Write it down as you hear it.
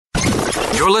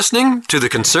You're listening to The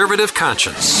Conservative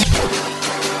Conscience.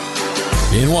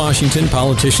 In Washington,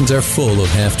 politicians are full of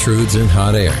half-truths and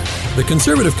hot air. The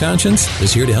Conservative Conscience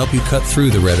is here to help you cut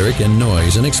through the rhetoric and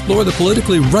noise and explore the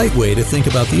politically right way to think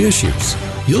about the issues.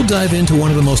 You'll dive into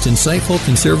one of the most insightful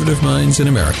conservative minds in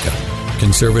America.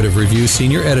 Conservative Review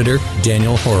Senior Editor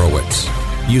Daniel Horowitz.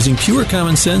 Using pure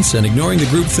common sense and ignoring the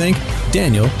groupthink,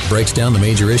 Daniel breaks down the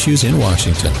major issues in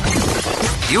Washington.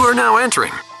 You are now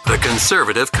entering The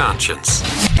Conservative Conscience.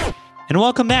 And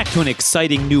welcome back to an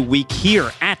exciting new week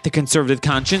here at The Conservative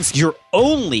Conscience, your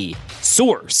only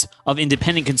source of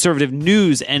independent conservative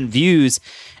news and views.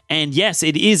 And yes,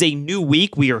 it is a new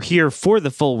week. We are here for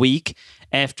the full week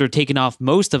after taking off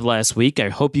most of last week. I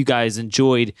hope you guys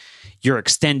enjoyed your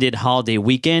extended holiday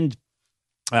weekend,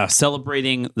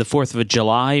 celebrating the 4th of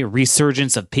July,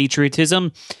 resurgence of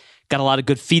patriotism. Got a lot of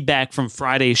good feedback from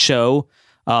Friday's show.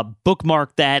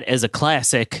 Bookmark that as a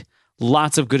classic.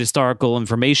 Lots of good historical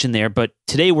information there, but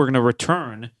today we're going to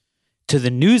return to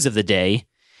the news of the day.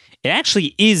 It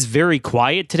actually is very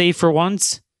quiet today for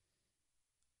once,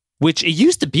 which it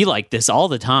used to be like this all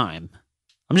the time.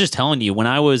 I'm just telling you, when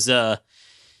I was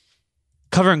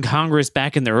covering Congress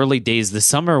back in the early days, the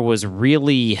summer was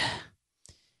really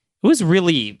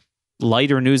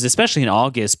lighter news, especially in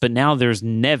August, but now there's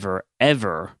never,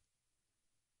 ever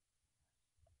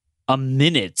a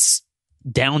minute's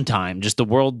downtime. Just the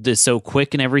world is so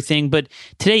quick and everything. But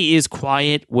today is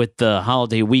quiet with the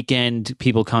holiday weekend,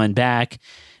 people coming back.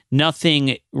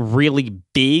 Nothing really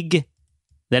big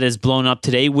that has blown up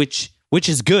today, which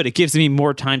is good. It gives me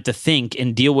more time to think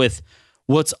and deal with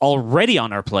what's already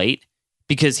on our plate.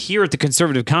 Because here at the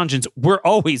Conservative Conscience, we're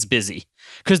always busy.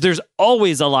 Because there's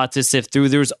always a lot to sift through.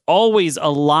 There's always a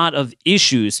lot of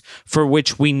issues for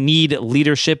which we need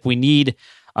leadership. We need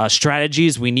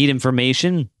strategies. We need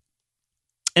information.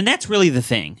 And that's really the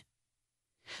thing.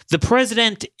 The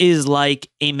president is like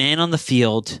a man on the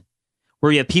field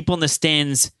where you have people in the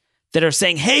stands that are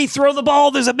saying, hey, throw the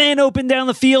ball. There's a man open down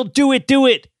the field. Do it, do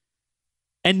it.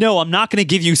 And no, I'm not going to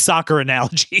give you soccer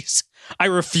analogies. I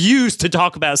refuse to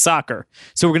talk about soccer.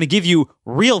 So we're going to give you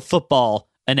real football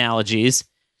analogies.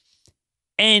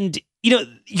 And,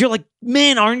 you're like,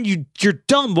 man, you're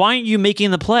dumb. Why aren't you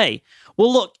making the play?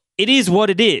 Well, look, it is what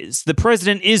it is. The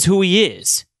president is who he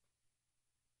is.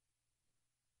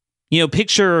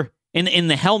 Picture in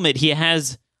the helmet he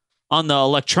has on the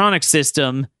electronic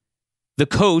system, the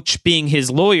coach being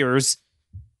his lawyers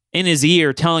in his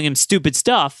ear telling him stupid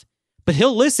stuff, but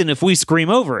he'll listen if we scream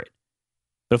over it.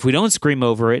 But if we don't scream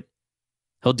over it,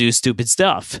 he'll do stupid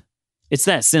stuff. It's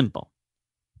that simple.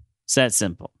 It's that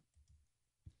simple.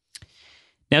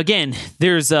 Now, again,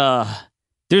 there's a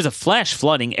flash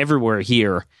flooding everywhere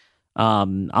here.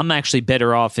 I'm actually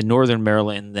better off in Northern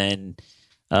Maryland than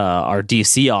our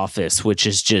D.C. office, which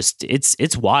is just,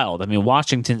 it's wild. I mean,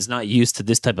 Washington's not used to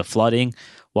this type of flooding.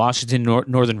 Washington,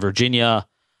 Northern Virginia,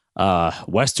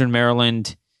 Western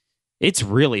Maryland, it's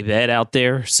really bad out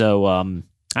there. So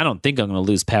I don't think I'm going to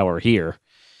lose power here,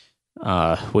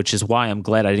 which is why I'm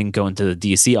glad I didn't go into the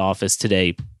D.C. office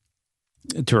today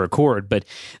to record. But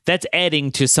that's adding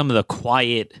to some of the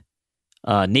quiet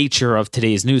nature of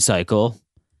today's news cycle.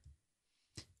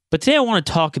 But today I want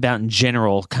to talk about in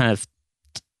general, kind of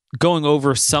going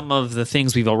over some of the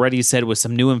things we've already said with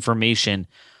some new information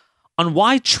on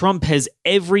why Trump has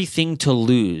everything to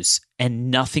lose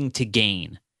and nothing to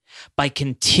gain by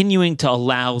continuing to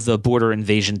allow the border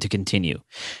invasion to continue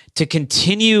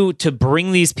to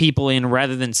bring these people in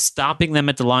rather than stopping them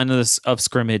at the line of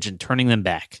scrimmage and turning them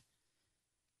back.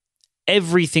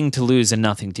 Everything to lose and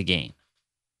nothing to gain.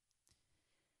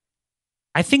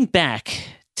 I think back,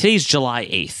 today's July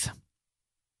 8th.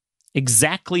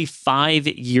 Exactly 5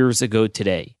 years ago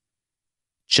today,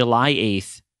 July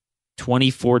 8th,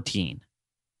 2014.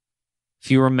 If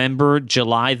you remember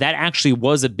July, that actually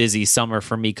was a busy summer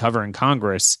for me covering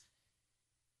Congress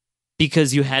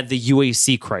because you had the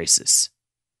UAC crisis.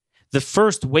 The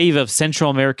first wave of Central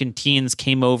American teens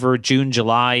came over June,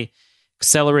 July,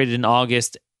 accelerated in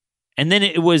August, and then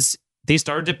they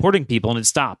started deporting people and it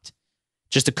stopped.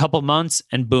 Just a couple months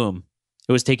and boom,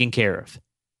 it was taken care of.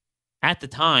 At the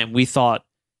time, we thought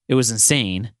it was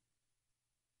insane.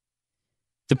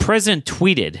 The president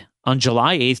tweeted on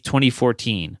July 8th,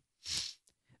 2014,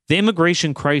 the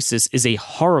immigration crisis is a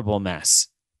horrible mess,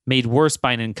 made worse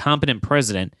by an incompetent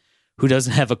president who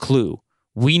doesn't have a clue.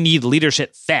 We need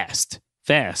leadership fast,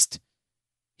 fast,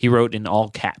 he wrote in all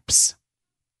caps.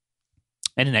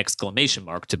 And an exclamation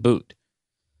mark to boot.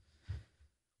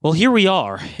 Well, here we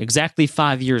are, exactly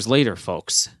 5 years later,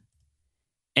 folks.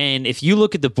 And if you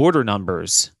look at the border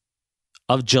numbers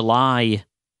of July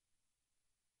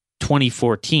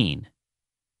 2014,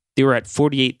 they were at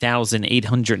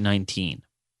 48,819.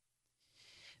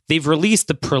 They've released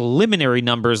the preliminary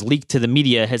numbers leaked to the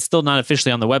media. It's still not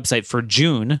officially on the website for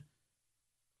June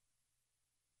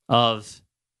of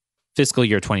fiscal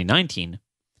year 2019.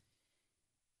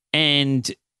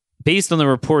 And based on the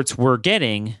reports we're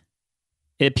getting,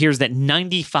 it appears that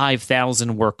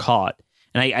 95,000 were caught.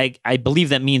 And I believe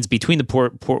that means between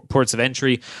the ports of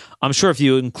entry. I'm sure if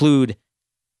you include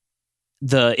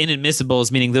the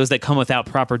inadmissibles, meaning those that come without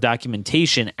proper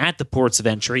documentation at the ports of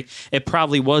entry, it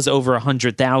probably was over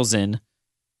 100,000,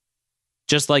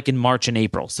 just like in March and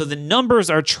April. So the numbers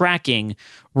are tracking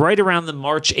right around the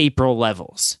March-April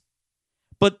levels.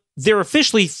 But they're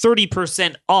officially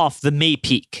 30% off the May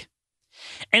peak.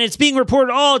 And it's being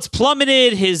reported, oh, it's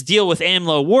plummeted. His deal with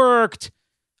AMLO worked.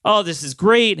 Oh, this is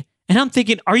great. And I'm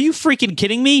thinking, are you freaking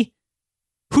kidding me?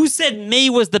 Who said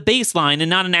May was the baseline and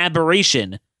not an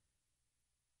aberration?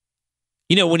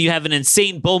 You know, when you have an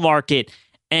insane bull market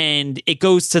and it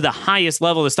goes to the highest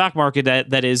level, the stock market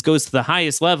that is goes to the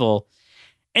highest level,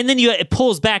 and then it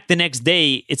pulls back the next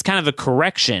day, it's kind of a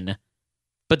correction,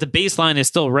 but the baseline is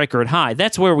still record high.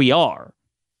 That's where we are.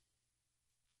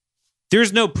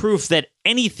 There's no proof that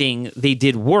anything they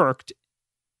did worked.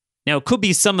 Now, it could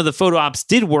be some of the photo ops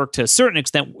did work to a certain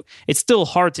extent. It's still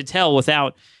hard to tell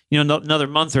without, another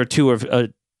month or two of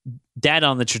data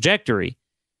on the trajectory.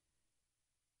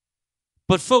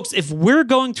 But folks, if we're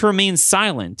going to remain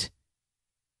silent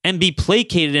and be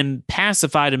placated and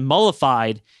pacified and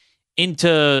mollified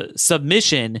into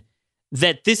submission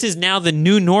that this is now the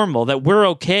new normal, that we're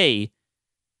okay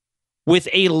with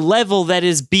a level that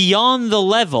is beyond the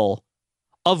level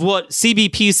of what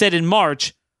CBP said in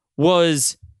March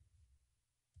was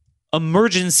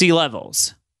emergency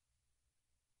levels.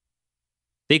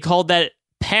 They called that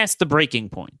past the breaking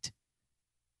point.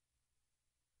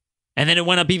 And then it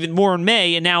went up even more in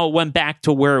May, and now it went back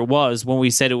to where it was when we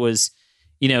said it was,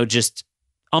 just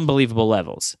unbelievable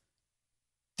levels.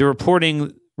 They're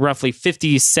reporting roughly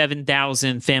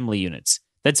 57,000 family units.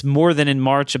 That's more than in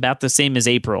March, about the same as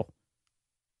April.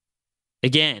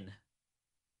 Again,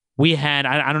 we had,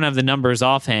 I don't have the numbers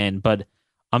offhand, but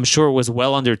I'm sure it was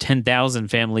well under 10,000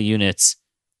 family units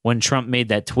when Trump made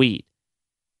that tweet.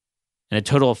 And a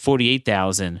total of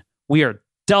 48,000. We are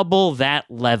double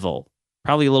that level.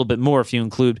 Probably a little bit more if you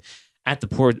include at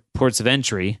the ports of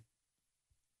entry.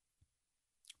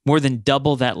 More than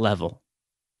double that level.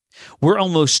 We're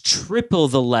almost triple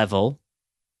the level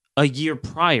a year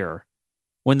prior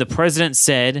when the president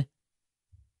said,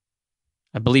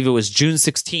 I believe it was June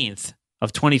 16th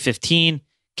of 2015,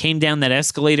 came down that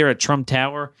escalator at Trump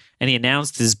Tower and he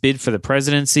announced his bid for the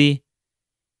presidency.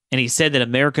 And he said that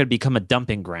America had become a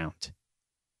dumping ground.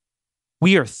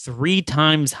 We are 3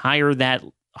 times higher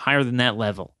than that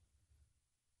level.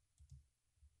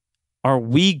 Are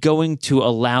we going to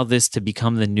allow this to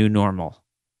become the new normal?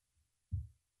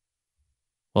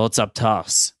 Well, it's up to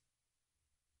us.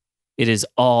 It is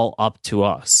all up to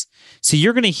us. So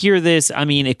you're going to hear this. I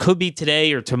mean, it could be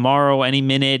today or tomorrow, any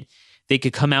minute. They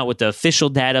could come out with the official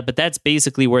data, but that's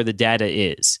basically where the data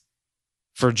is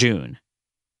for June.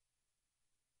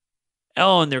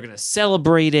 Oh, and they're going to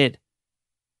celebrate it.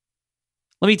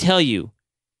 Let me tell you,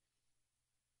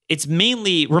 it's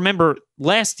mainly, remember,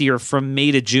 last year from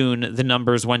May to June, the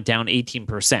numbers went down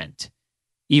 18%,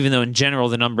 even though in general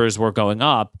the numbers were going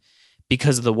up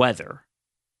because of the weather.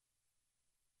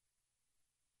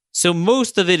 So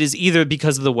most of it is either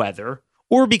because of the weather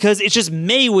or because it's just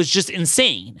May was just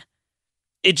insane.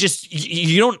 It just,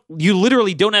 you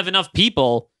literally don't have enough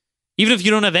people, even if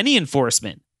you don't have any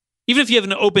enforcement. Even if you have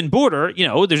an open border,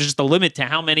 there's just a limit to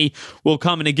how many will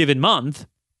come in a given month.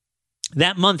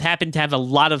 That month happened to have a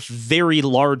lot of very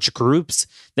large groups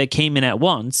that came in at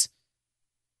once.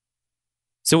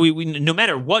 So we no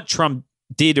matter what Trump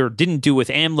did or didn't do with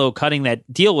AMLO cutting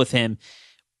that deal with him,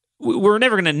 we're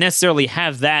never going to necessarily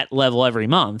have that level every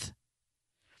month.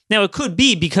 Now, it could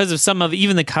be because of some of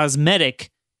even the cosmetic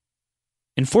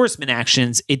enforcement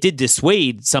actions, it did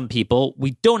dissuade some people.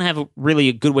 We don't have really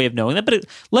a good way of knowing that, but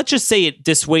let's just say it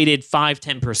dissuaded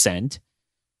 5-10%.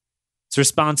 It's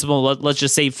responsible, let's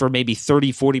just say, for maybe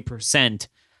 30-40%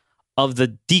 of the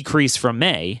decrease from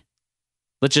May.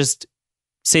 Let's just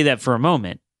say that for a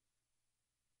moment.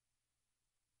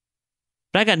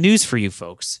 But I got news for you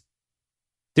folks.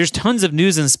 There's tons of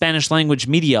news in Spanish language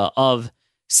media of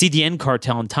CDN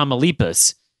cartel in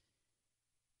Tamaulipas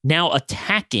now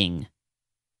attacking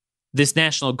this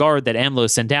National Guard that AMLO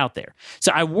sent out there.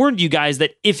 So I warned you guys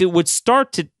that if it would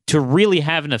start to really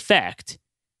have an effect,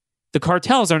 the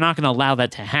cartels are not going to allow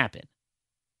that to happen.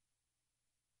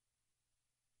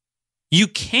 You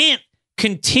can't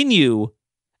continue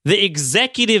the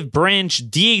executive branch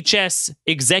DHS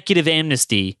executive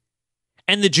amnesty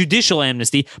and the judicial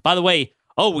amnesty. By the way,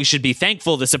 we should be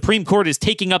thankful the Supreme Court is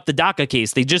taking up the DACA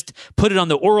case. They just put it on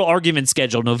the oral argument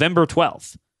schedule, November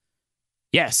 12th.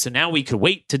 Yes, so now we could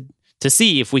wait to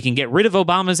see if we can get rid of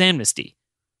Obama's amnesty,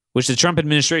 which the Trump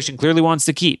administration clearly wants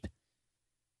to keep.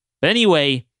 But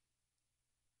anyway,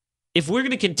 if we're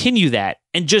going to continue that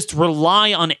and just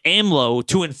rely on AMLO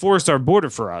to enforce our border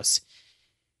for us,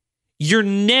 you're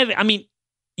never,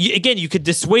 again, you could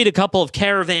dissuade a couple of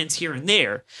caravans here and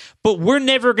there, but we're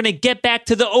never going to get back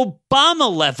to the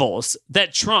Obama levels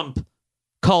that Trump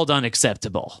called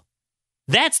unacceptable.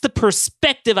 That's the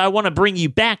perspective I want to bring you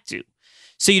back to.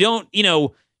 So you don't,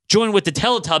 join with the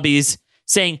Teletubbies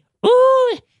saying,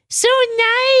 "Ooh, so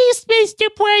nice, Mr.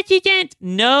 President."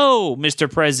 No, Mr.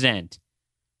 President.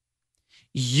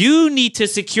 You need to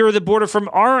secure the border from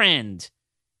our end.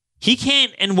 He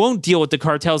can't and won't deal with the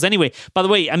cartels anyway. By the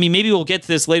way, maybe we'll get to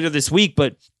this later this week,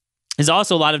 but there's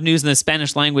also a lot of news in the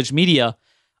Spanish language media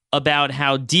about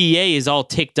how DEA is all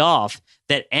ticked off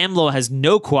that AMLO has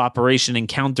no cooperation in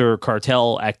counter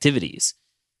cartel activities.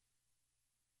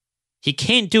 He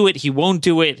can't do it. He won't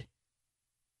do it.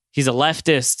 He's a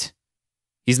leftist.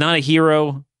 He's not a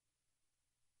hero.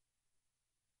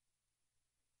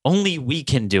 Only we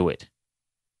can do it.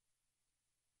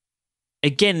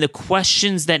 Again, the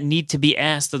questions that need to be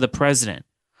asked of the president.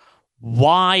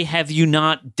 Why have you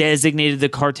not designated the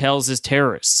cartels as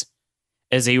terrorists?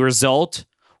 As a result,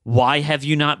 why have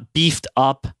you not beefed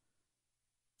up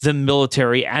the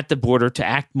military at the border to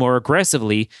act more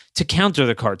aggressively to counter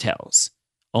the cartels?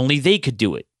 Only they could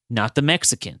do it, not the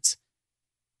Mexicans.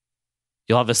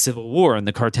 You'll have a civil war and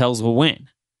the cartels will win.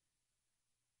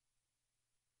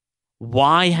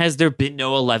 Why has there been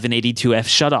no 1182F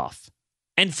shutoff?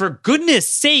 And for goodness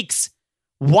sakes,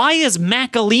 why is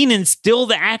McAleenan still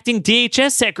the acting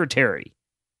DHS secretary?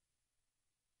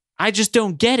 I just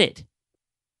don't get it.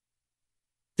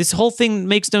 This whole thing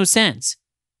makes no sense.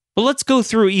 But let's go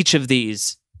through each of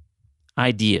these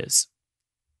ideas.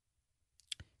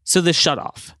 So the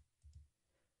shutoff.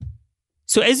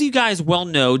 So as you guys well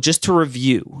know, just to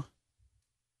review,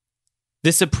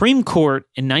 the Supreme Court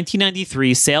in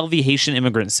 1993, Sale v. Haitian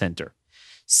Immigrant Center,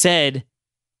 said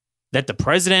that the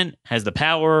president has the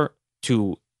power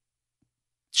to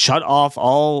shut off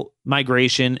all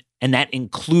migration, and that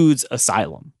includes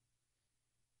asylum.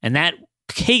 And that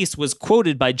case was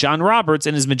quoted by John Roberts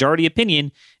in his majority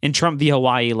opinion in Trump v.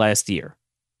 Hawaii last year.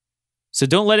 So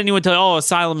don't let anyone tell you,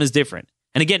 asylum is different.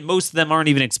 And again, most of them aren't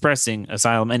even expressing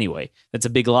asylum anyway. That's a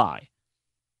big lie.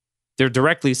 They're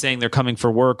directly saying they're coming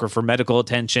for work or for medical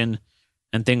attention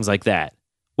and things like that,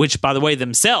 which, by the way,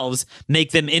 themselves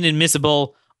make them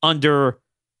inadmissible under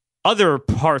other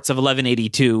parts of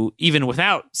 1182, even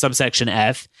without subsection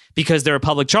F, because they're a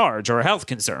public charge or a health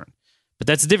concern. But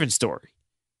that's a different story.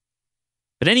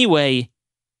 But anyway,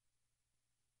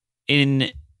 in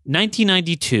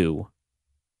 1992,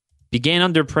 began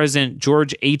under President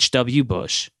George H.W.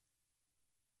 Bush,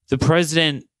 the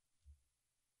president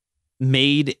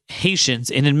made Haitians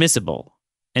inadmissible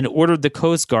and ordered the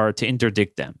Coast Guard to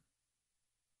interdict them.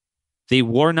 They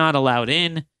were not allowed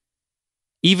in,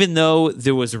 even though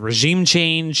there was a regime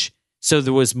change, so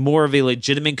there was more of a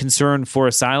legitimate concern for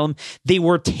asylum. They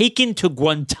were taken to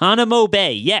Guantanamo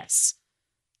Bay. Yes.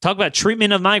 Talk about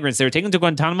treatment of migrants. They were taken to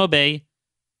Guantanamo Bay.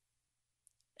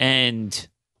 And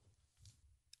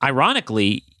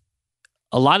ironically,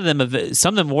 a lot of them,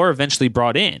 some of them were eventually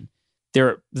brought in.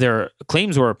 Their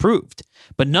claims were approved.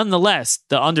 But nonetheless,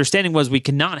 the understanding was we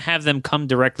cannot have them come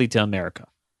directly to America.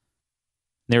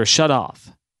 They were shut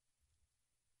off.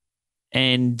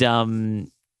 And that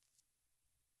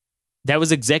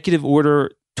was Executive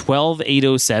Order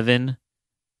 12807.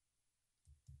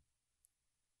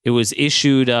 It was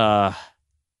issued, what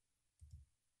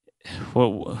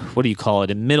do you call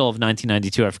it? In the middle of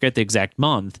 1992. I forget the exact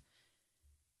month.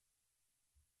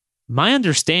 My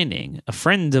understanding, a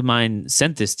friend of mine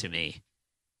sent this to me,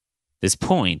 this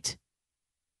point.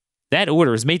 That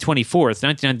order is May 24th,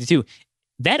 1992.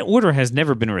 That order has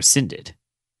never been rescinded.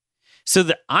 So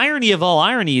the irony of all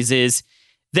ironies is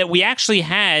that we actually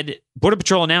had, Border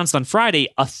Patrol announced on Friday,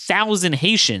 1,000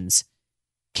 Haitians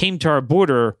came to our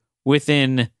border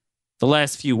within the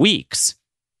last few weeks.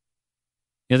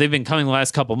 You know, they've been coming the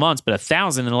last couple months, but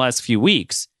 1,000 in the last few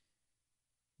weeks.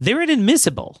 They're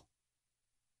inadmissible.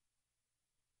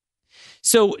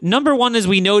 So number one, as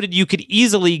we noted, you could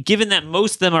easily, given that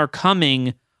most of them are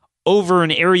coming over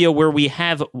an area where we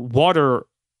have water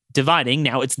dividing.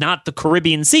 Now, it's not the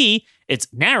Caribbean Sea. It's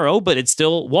narrow, but it's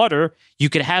still water. You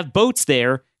could have boats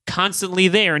there, constantly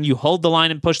there, and you hold the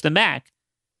line and push them back.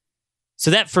 So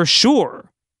that for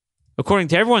sure, according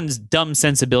to everyone's dumb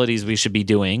sensibilities, we should be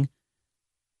doing.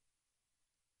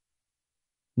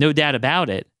 No doubt about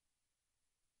it.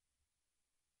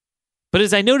 But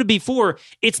as I noted before,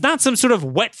 it's not some sort of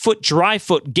wet foot, dry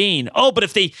foot gain. Oh, but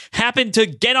if they happen to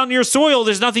get on your soil,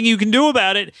 there's nothing you can do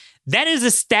about it. That is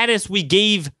a status we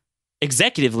gave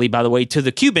executively, by the way, to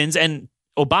the Cubans. And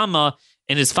Obama,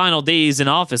 in his final days in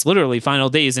office, literally final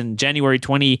days in January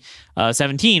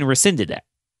 2017, rescinded that.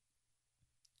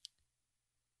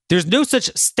 There's no such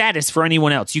status for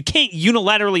anyone else. You can't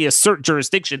unilaterally assert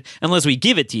jurisdiction unless we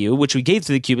give it to you, which we gave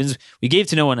to the Cubans. We gave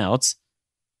to no one else.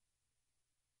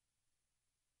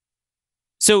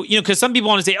 So, because some people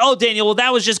want to say, oh, Daniel, well,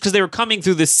 that was just because they were coming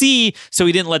through the sea, so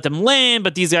we didn't let them land,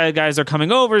 but these guys are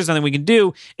coming over, there's nothing we can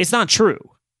do. It's not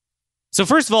true. So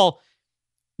first of all,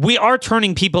 we are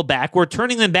turning people back. We're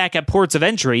turning them back at ports of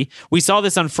entry. We saw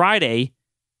this on Friday.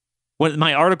 When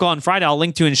my article on Friday, I'll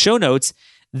link to in show notes,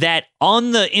 that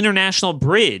on the international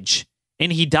bridge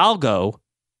in Hidalgo,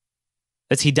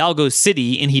 that's Hidalgo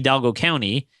City in Hidalgo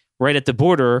County, right at the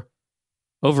border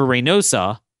over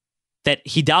Reynosa, that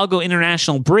Hidalgo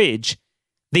International Bridge,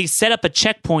 they set up a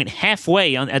checkpoint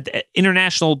halfway at the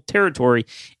international territory,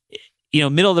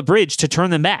 middle of the bridge to turn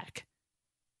them back.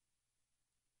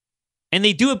 And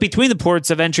they do it between the ports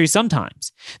of entry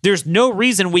sometimes. There's no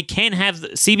reason we can't have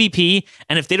CBP,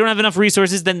 and if they don't have enough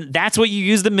resources, then that's what you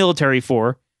use the military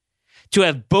for, to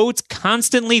have boats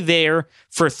constantly there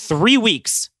for 3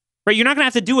 weeks. Right? You're not going to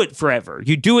have to do it forever.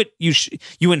 You do it,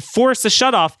 you enforce the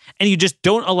shutoff, and you just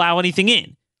don't allow anything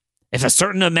in. If a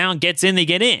certain amount gets in, they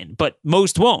get in, but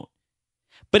most won't.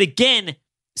 But again,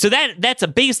 so that's a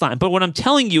baseline. But what I'm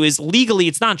telling you is legally,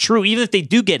 it's not true, even if they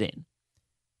do get in.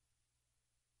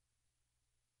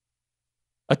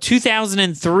 A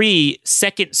 2003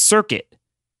 Second Circuit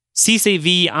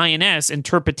CCV-INS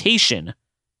interpretation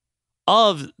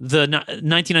of the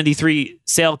 1993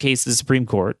 sale case to the Supreme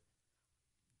Court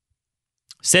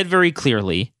said very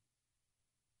clearly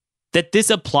that this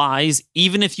applies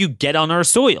even if you get on our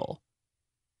soil.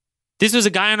 This was a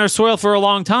guy on our soil for a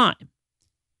long time.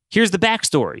 Here's the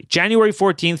backstory. January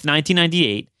 14th,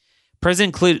 1998,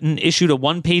 President Clinton issued a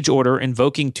one-page order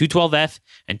invoking 212F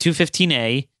and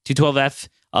 215A, 212F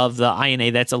of the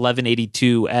INA, that's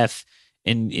 1182F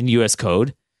in U.S.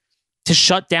 code, to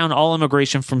shut down all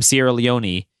immigration from Sierra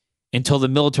Leone until the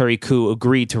military coup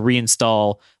agreed to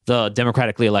reinstall the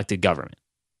democratically elected government.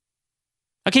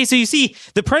 Okay, so you see,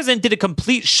 the president did a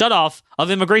complete shutoff of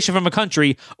immigration from a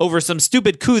country over some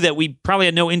stupid coup that we probably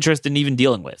had no interest in even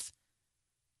dealing with.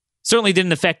 Certainly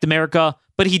didn't affect America,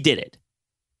 but he did it.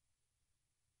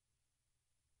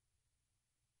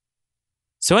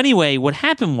 So anyway, what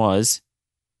happened was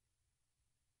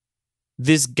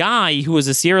this guy who was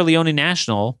a Sierra Leone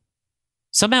national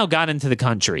somehow got into the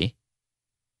country,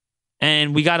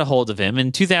 and we got a hold of him.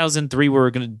 In 2003, we were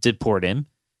going to deport him.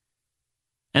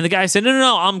 And the guy said,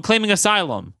 no, I'm claiming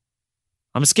asylum.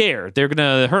 I'm scared. They're going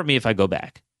to hurt me if I go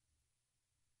back.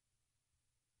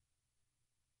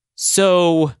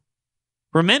 So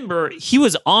remember, he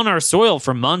was on our soil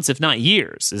for months, if not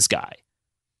years, this guy.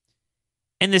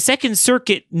 And the Second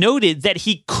Circuit noted that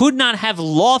he could not have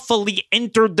lawfully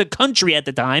entered the country at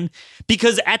the time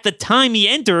because at the time he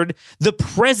entered, the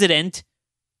president,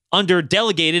 under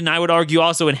delegated, and I would argue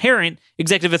also inherent,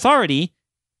 executive authority,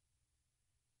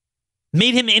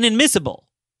 made him inadmissible.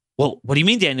 Well, what do you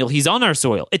mean, Daniel? He's on our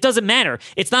soil. It doesn't matter.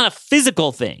 It's not a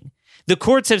physical thing. The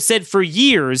courts have said for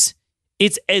years,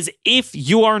 it's as if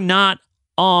you are not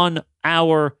on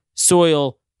our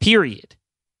soil, period.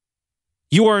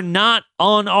 You are not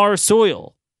on our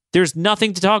soil. There's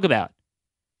nothing to talk about.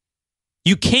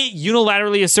 You can't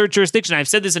unilaterally assert jurisdiction. I've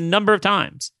said this a number of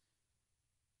times.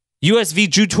 U.S. v.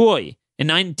 Jutoy in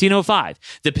 1905.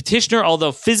 The petitioner,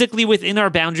 although physically within our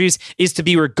boundaries, is to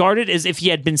be regarded as if he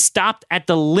had been stopped at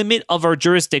the limit of our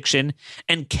jurisdiction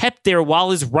and kept there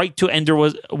while his right to enter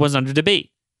was under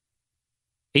debate.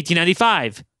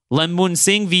 1895, Lem Mun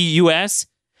Singh v. U.S.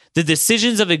 The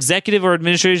decisions of executive or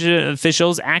administrative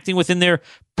officials acting within their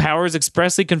powers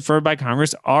expressly conferred by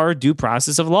Congress are due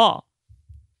process of law.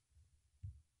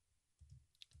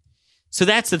 So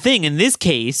that's the thing. In this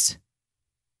case,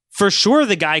 for sure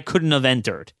the guy couldn't have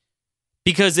entered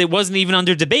because it wasn't even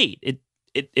under debate.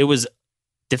 It was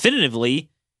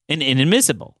definitively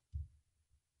inadmissible.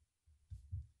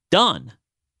 Done.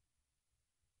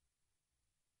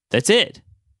 That's it.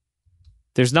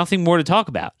 There's nothing more to talk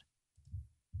about.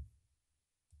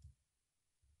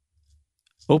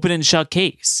 Open and shut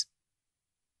case.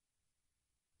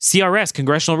 CRS,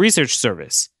 Congressional Research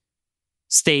Service,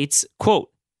 states, quote,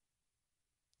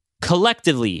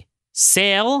 collectively,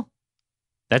 SAIL,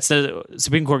 That's the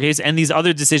Supreme Court case. And these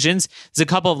other decisions, there's a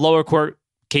couple of lower court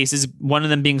cases, one of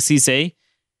them being CICE,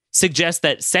 suggests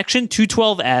that Section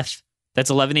 212F,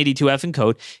 that's 1182F in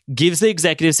code, gives the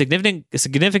executive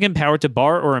significant power to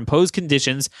bar or impose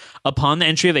conditions upon the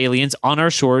entry of aliens on our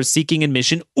shores seeking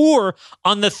admission or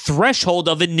on the threshold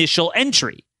of initial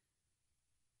entry.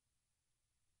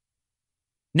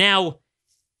 Now,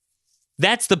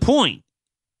 that's the point.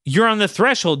 You're on the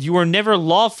threshold. You are never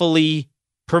lawfully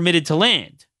permitted to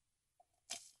land.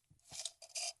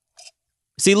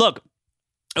 See, look,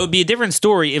 it would be a different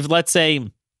story if, let's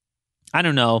say, I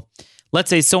don't know, let's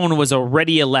say someone was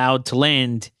already allowed to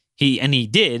land, he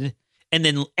did, and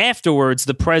then afterwards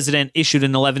the president issued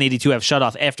an 1182F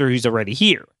shutoff after he's already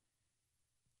here.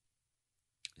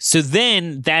 So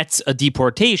then that's a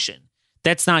deportation.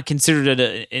 That's not considered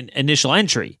an initial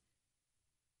entry.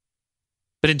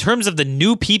 But in terms of the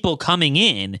new people coming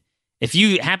in, if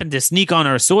you happen to sneak on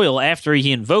our soil after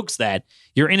he invokes that,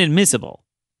 you're inadmissible.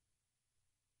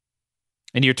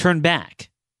 And you're turned back.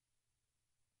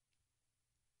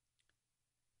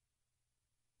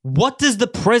 What does the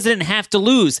president have to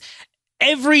lose?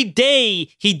 Every day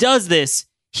he does this,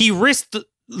 he risks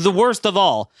the worst of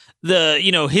all.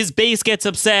 His base gets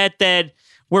upset that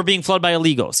we're being flooded by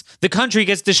illegals. The country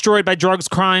gets destroyed by drugs,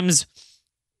 crimes,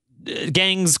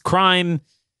 gangs, crime,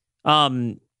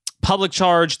 public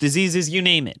charge, diseases, you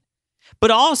name it. But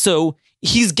also,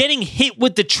 he's getting hit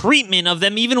with the treatment of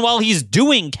them even while he's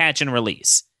doing catch and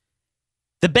release.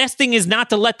 The best thing is not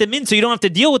to let them in so you don't have to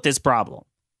deal with this problem.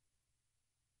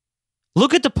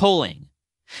 Look at the polling.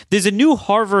 There's a new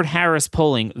Harvard-Harris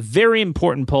polling. Very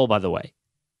important poll, by the way.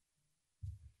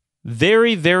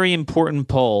 Very, very important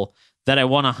poll that I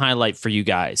want to highlight for you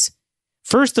guys.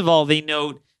 First of all, they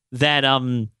note that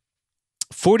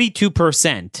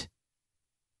 42%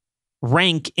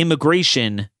 rank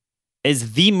immigration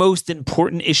as the most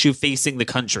important issue facing the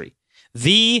country.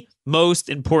 The most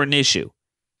important issue.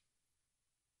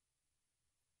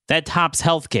 That tops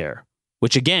healthcare,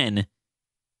 which again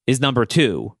is number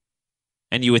 2.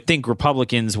 And you would think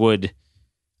Republicans would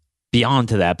be on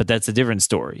to that, but that's a different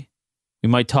story. We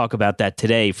might talk about that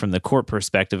today from the court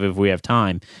perspective if we have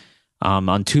time.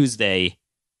 On Tuesday,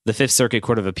 the Fifth Circuit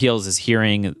Court of Appeals is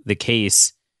hearing the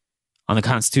case on the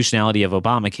constitutionality of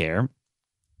Obamacare.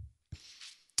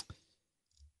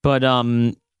 But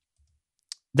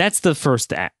that's the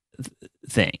first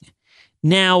thing.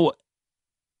 Now,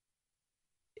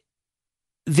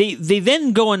 they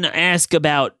then go and ask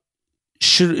about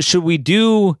should we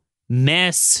do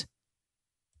mass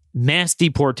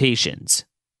deportations?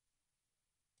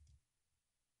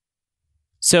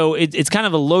 So it's kind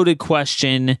of a loaded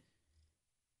question,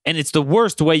 and it's the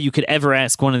worst way you could ever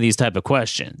ask one of these type of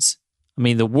questions. I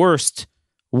mean, the worst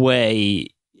way,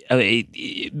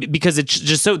 because it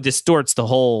just so distorts the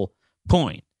whole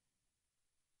point.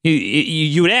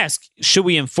 You would ask, should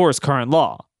we enforce current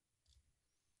law?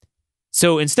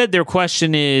 So instead, their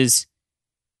question is,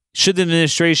 should the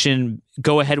administration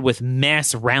go ahead with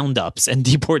mass roundups and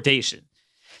deportation?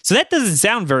 So that doesn't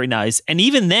sound very nice. And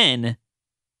even then,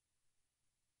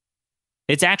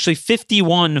 it's actually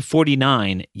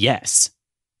 51-49 yes.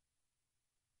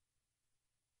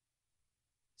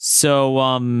 So,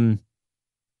 and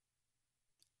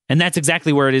that's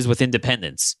exactly where it is with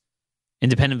independents.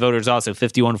 Independent voters also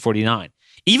 51-49.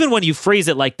 Even when you phrase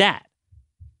it like that.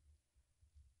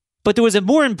 But there was a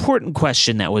more important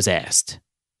question that was asked,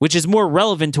 which is more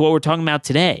relevant to what we're talking about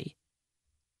today.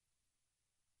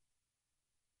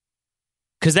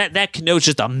 Because that connotes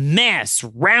just a mass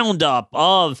roundup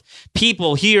of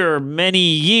people here many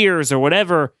years or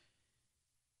whatever.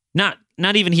 Not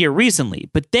even here recently.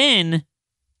 But then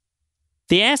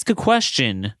they ask a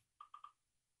question,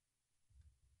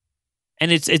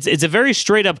 and it's a very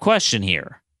straight up question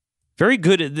here. Very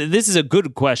good. This is a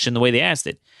good question the way they asked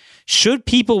it. Should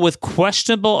people with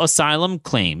questionable asylum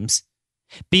claims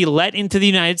be let into the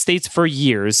United States for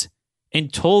years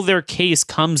until their case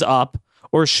comes up,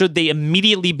 or should they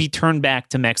immediately be turned back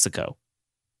to Mexico?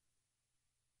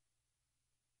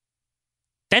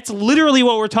 That's literally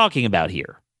what we're talking about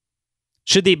here.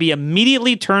 Should they be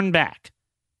immediately turned back?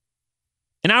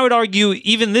 And I would argue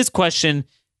even this question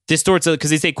distorts it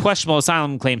because they say questionable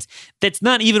asylum claims. That's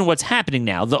not even what's happening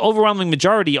now. The overwhelming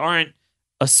majority aren't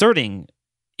asserting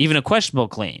even a questionable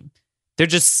claim. They're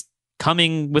just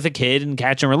coming with a kid and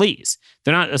catch and release.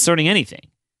 They're not asserting anything.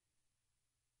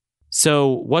 So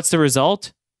what's the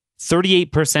result?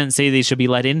 38% say they should be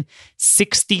let in.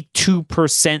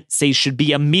 62% say should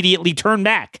be immediately turned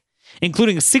back,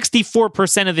 including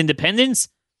 64% of independents.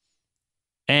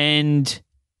 And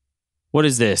what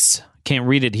is this? Can't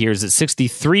read it here. Is it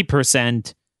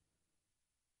 63%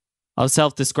 of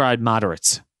self-described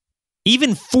moderates.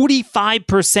 Even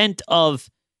 45% of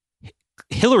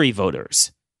Hillary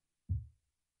voters.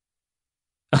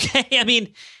 Okay, I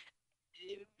mean,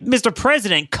 Mr.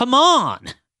 President, come on.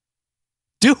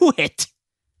 Do it.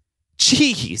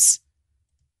 Jeez.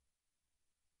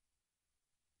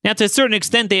 Now, to a certain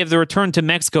extent, they have the return to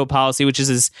Mexico policy, which is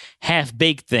this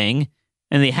half-baked thing,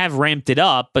 and they have ramped it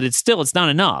up, but it's not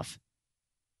enough.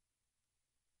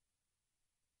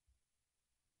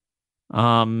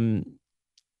 So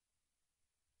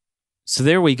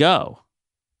there we go.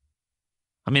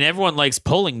 I mean, everyone likes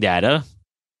polling data.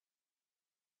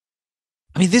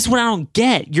 I mean, this is what I don't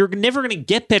get. You're never going to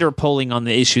get better polling on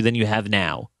the issue than you have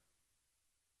now.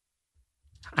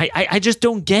 I just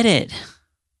don't get it.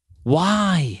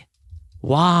 Why?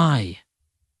 I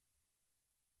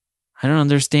don't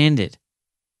understand it.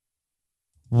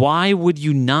 Why would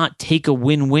you not take a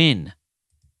win-win?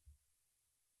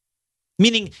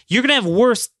 Meaning, you're going to have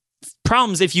worse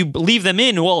problems if you leave them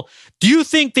in. Well, do you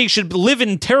think they should live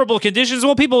in terrible conditions?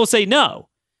 Well, people will say no.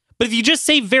 But if you just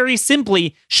say very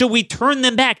simply, should we turn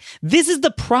them back? This is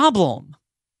the problem.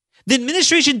 The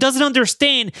administration doesn't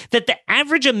understand that the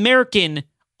average American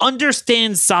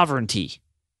understands sovereignty.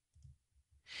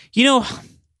 You know,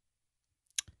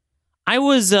 I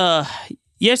was,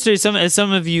 yesterday, as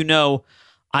some of you know,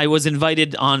 I was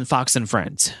invited on Fox and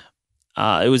Friends.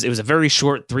 It was a very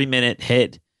short 3-minute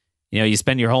hit. You know, you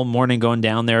spend your whole morning going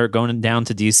down to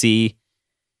DC.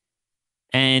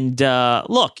 And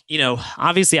look, you know,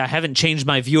 obviously I haven't changed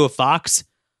my view of Fox.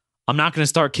 I'm not going to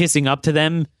start kissing up to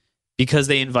them because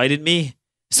they invited me.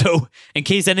 So in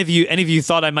case any of you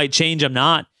thought I might change, I'm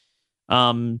not.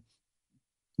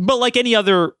 But like any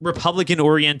other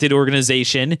Republican-oriented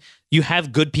organization, you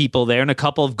have good people there and a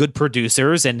couple of good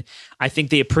producers. And I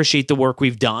think they appreciate the work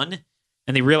we've done.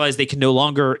 And they realize they can no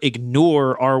longer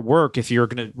ignore our work. If you're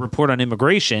going to report on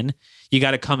immigration, you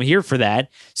got to come here for that.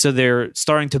 So they're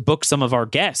starting to book some of our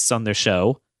guests on their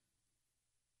show.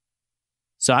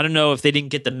 So I don't know if they didn't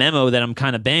get the memo that I'm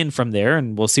kind of banned from there,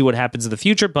 and we'll see what happens in the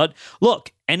future. But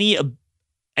look, any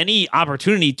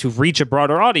opportunity to reach a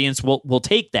broader audience, we'll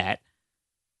take that.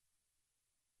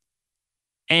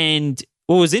 And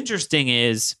what was interesting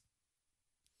is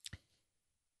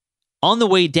on the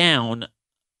way down,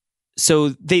 so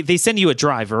they send you a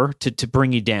driver to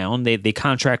bring you down. They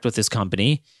contract with this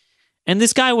company. And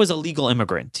this guy was a legal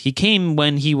immigrant. He came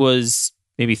when he was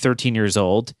maybe 13 years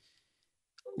old,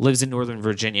 lives in Northern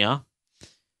Virginia.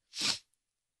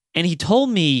 And he told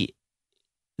me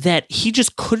that he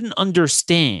just couldn't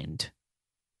understand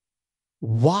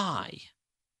why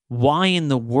in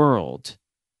the world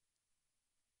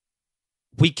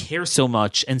we care so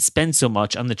much and spend so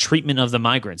much on the treatment of the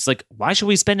migrants. Like, why should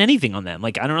we spend anything on them?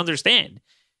 Like, I don't understand.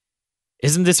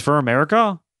 Isn't this for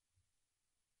America?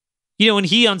 You know, and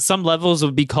he on some levels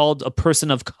would be called a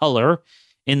person of color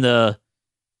in the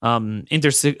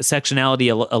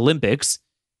intersectionality Olympics.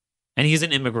 And he's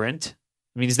an immigrant.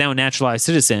 I mean, he's now a naturalized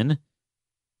citizen.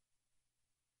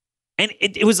 And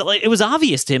it was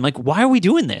obvious to him, like, why are we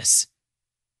doing this?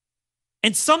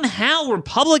 And somehow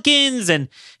Republicans and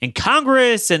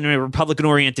Congress and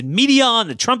Republican-oriented media and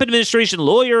the Trump administration,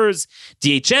 lawyers,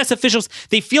 DHS officials,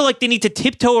 they feel like they need to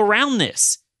tiptoe around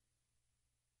this.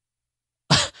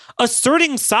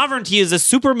 Asserting sovereignty is a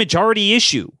supermajority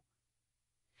issue.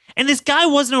 And this guy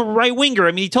wasn't a right-winger.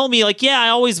 I mean, he told me, like, yeah, I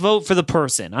always vote for the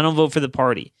person. I don't vote for the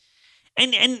party.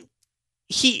 And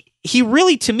he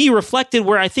really, to me, reflected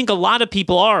where I think a lot of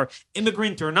people are,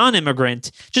 immigrant or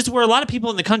non-immigrant, just where a lot of people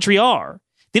in the country are.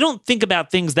 They don't think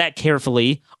about things that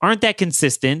carefully, aren't that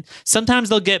consistent. Sometimes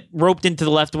they'll get roped into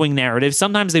the left-wing narrative.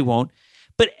 Sometimes they won't.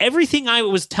 But everything I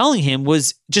was telling him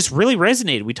was just really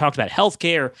resonated. We talked about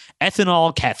healthcare,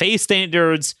 ethanol, cafe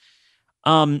standards,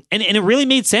 and it really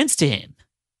made sense to him.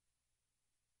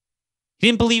 He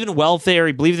didn't believe in welfare.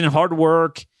 He believed in hard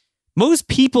work. Most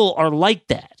people are like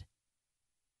that.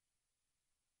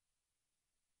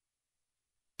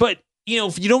 But, you know,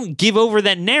 if you don't give over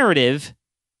that narrative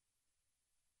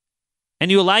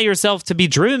and you allow yourself to be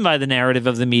driven by the narrative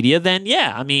of the media, then,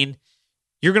 yeah, I mean,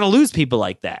 you're going to lose people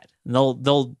like that. And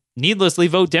they'll needlessly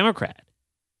vote Democrat.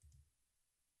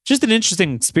 Just an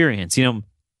interesting experience. You know,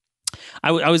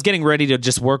 I was getting ready to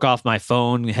just work off my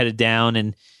phone, headed down,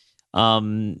 and,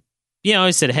 you know,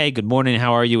 I said, hey, good morning,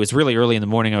 how are you? It was really early in the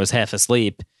morning. I was half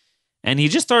asleep. And he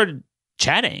just started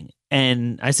chatting.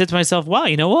 And I said to myself, wow,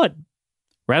 you know what?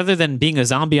 Rather than being a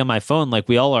zombie on my phone like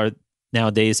we all are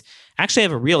nowadays, I actually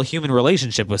have a real human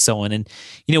relationship with someone. And,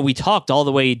 you know, we talked all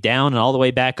the way down and all the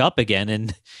way back up again.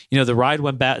 And, you know, the ride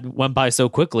went by so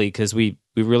quickly because we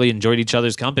really enjoyed each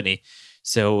other's company.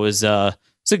 So it was a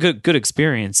good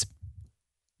experience.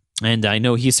 And I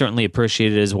know he certainly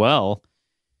appreciated it as well.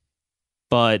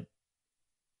 But,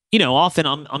 often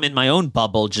I'm in my own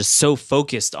bubble, just so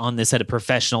focused on this at a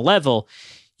professional level.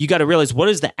 You got to realize, what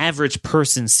is the average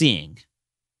person seeing?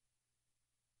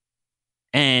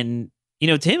 And,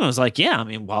 to him, I was like, yeah, I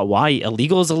mean, why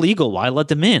illegal is illegal? Why let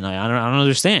them in? I don't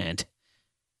understand.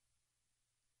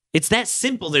 It's that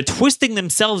simple. They're twisting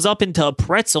themselves up into a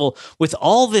pretzel with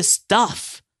all this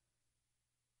stuff.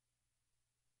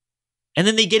 And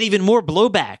then they get even more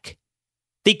blowback.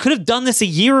 They could have done this a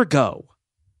year ago.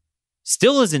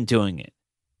 Still isn't doing it.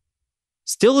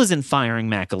 Still isn't firing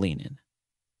McAleenan.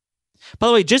 By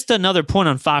the way, just another point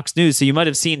on Fox News. So you might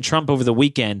have seen Trump over the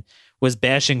weekend was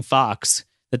bashing Fox,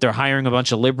 that they're hiring a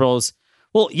bunch of liberals.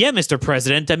 Well, yeah, Mr.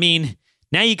 President. I mean,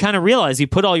 now you kind of realize you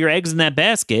put all your eggs in that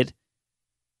basket.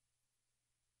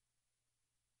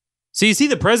 So you see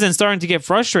the president starting to get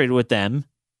frustrated with them.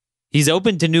 He's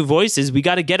open to new voices. We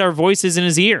got to get our voices in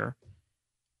his ear.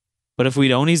 But if we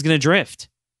don't, he's going to drift.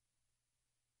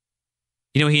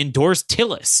 He endorsed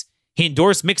Tillis. He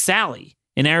endorsed McSally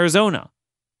in Arizona.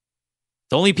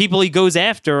 The only people he goes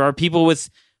after are people with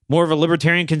more of a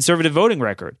libertarian conservative voting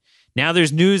record. Now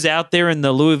there's news out there in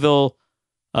the Louisville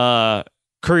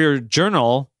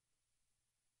Courier-Journal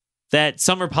that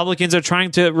some Republicans are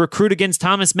trying to recruit against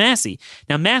Thomas Massie.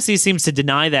 Now, Massie seems to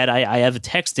deny that. I have a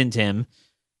text into him,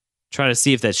 try to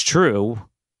see if that's true.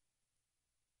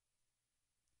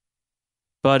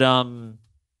 But,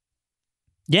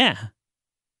 yeah.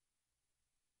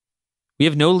 We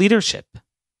have no leadership.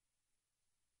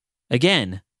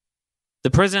 Again, the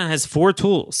president has 4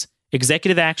 tools: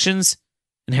 executive actions,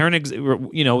 that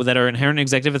are inherent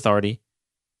executive authority;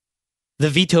 the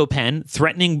veto pen,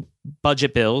 threatening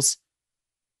budget bills;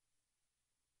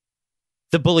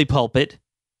 the bully pulpit;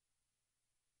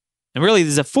 and really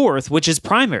there's a 4th, which is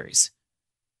primaries.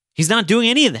 He's not doing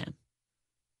any of them.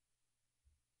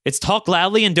 It's talk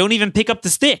loudly and don't even pick up the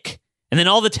stick. And then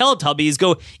all the Teletubbies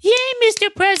go, yay, Mr.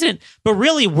 President. But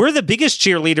really, we're the biggest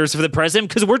cheerleaders for the president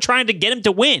because we're trying to get him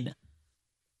to win.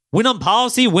 Win on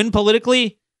policy, win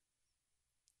politically.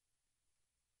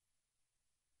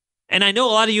 And I know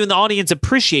a lot of you in the audience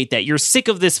appreciate that. You're sick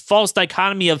of this false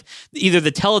dichotomy of either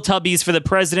the Teletubbies for the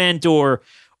president or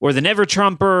the Never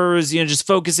Trumpers, just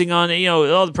focusing on,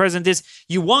 the president is.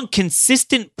 You want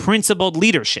consistent, principled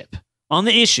leadership on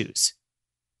the issues.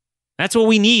 That's what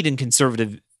we need in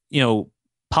conservative,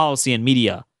 policy and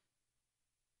media.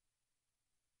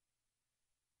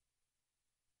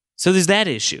 So there's that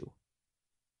issue.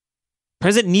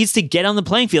 President needs to get on the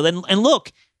playing field. And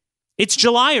look, it's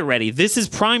July already. This is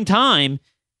prime time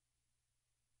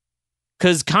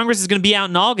because Congress is going to be out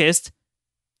in August.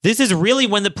 This is really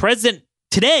when the president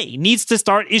today needs to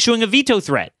start issuing a veto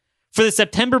threat for the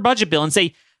September budget bill and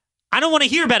say, I don't want to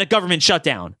hear about a government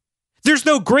shutdown. There's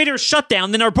no greater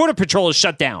shutdown than our Border Patrol is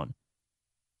shut down.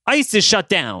 ICE is shut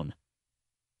down.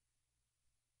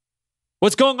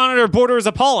 What's going on at our border is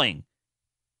appalling.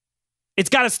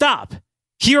 It's got to stop.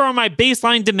 Here are my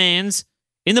baseline demands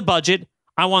in the budget.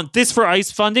 I want this for ICE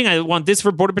funding. I want this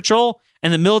for Border Patrol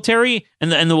and the military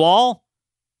and the wall.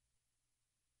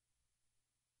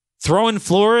 Throw in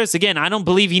Flores. Again, I don't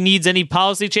believe he needs any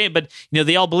policy change, but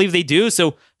they all believe they do.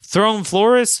 So throw in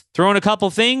Flores, throw in a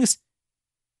couple things.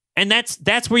 And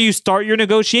that's where you start your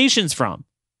negotiations from.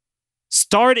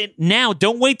 Start it now.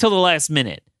 Don't wait till the last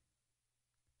minute.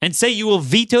 And say you will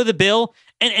veto the bill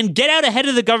and get out ahead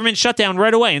of the government shutdown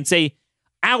right away and say,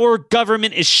 our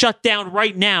government is shut down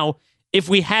right now if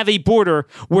we have a border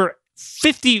where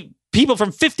 50 people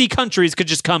from 50 countries could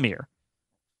just come here.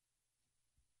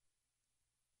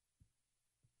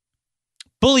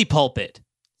 Bully pulpit.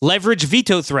 Leverage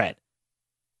veto threat.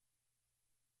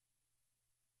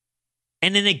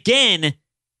 And then again,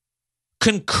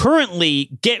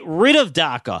 concurrently get rid of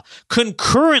DACA.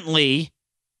 Concurrently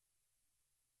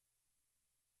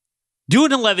do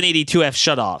an 1182F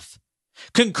shutoff.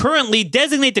 Concurrently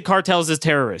designate the cartels as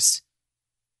terrorists.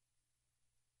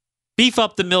 Beef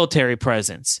up the military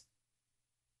presence.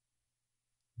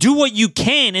 Do what you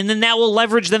can, and then that will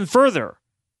leverage them further.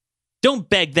 Don't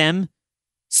beg them.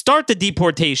 Start the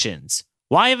deportations.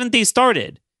 Why haven't they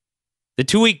started? The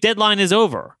 2-week deadline is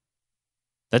over.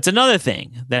 That's another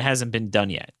thing that hasn't been done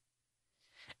yet.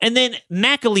 And then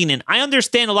McAleenan. I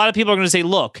understand a lot of people are going to say,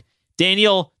 look,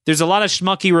 Daniel, there's a lot of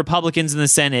schmucky Republicans in the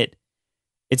Senate.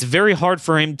 It's very hard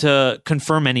for him to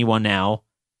confirm anyone now.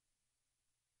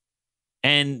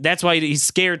 And that's why he's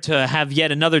scared to have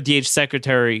yet another DH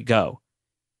secretary go.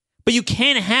 But you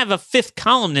can't have a 5th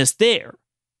columnist there.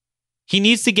 He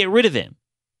needs to get rid of him.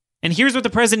 And here's what the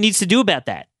president needs to do about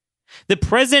that. The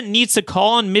president needs to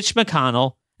call on Mitch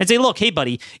McConnell and say, look, hey,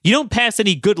 buddy, you don't pass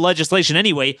any good legislation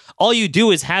anyway. All you do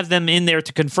is have them in there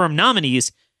to confirm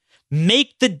nominees.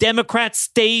 Make the Democrats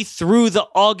stay through the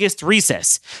August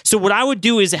recess. So what I would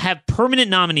do is have permanent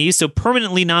nominees, so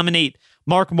permanently nominate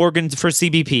Mark Morgan for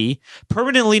CBP,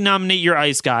 permanently nominate your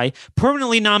ICE guy,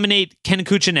 permanently nominate Ken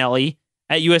Cuccinelli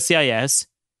at USCIS,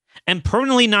 and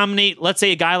permanently nominate, let's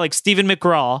say, a guy like Stephen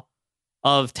McGraw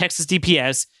of Texas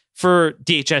DPS for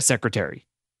DHS secretary.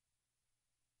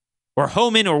 Or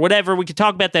Homan or whatever. We could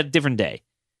talk about that a different day.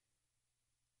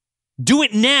 Do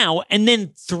it now and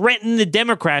then threaten the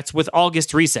Democrats with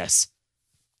August recess.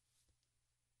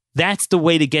 That's the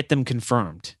way to get them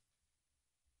confirmed.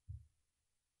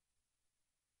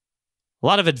 A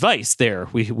lot of advice there.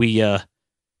 We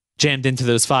jammed into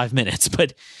those 5 minutes,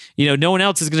 but no one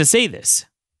else is going to say this.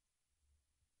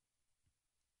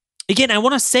 Again, I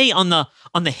want to say on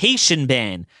the Haitian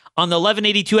ban, on the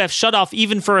 1182F shutoff,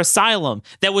 even for asylum,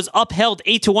 that was upheld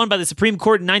 8-1 by the Supreme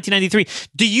Court in 1993.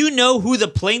 Do you know who the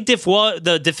plaintiff was,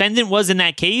 the defendant was in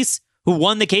that case? Who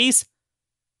won the case?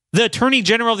 The Attorney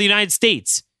General of the United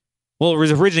States. Well, it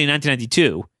was originally in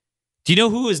 1992. Do you know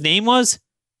who his name was?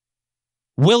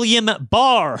 William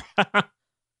Barr.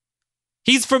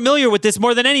 He's familiar with this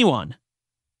more than anyone.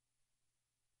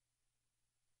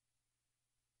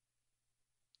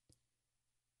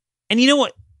 And you know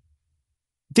what?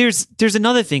 There's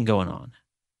another thing going on.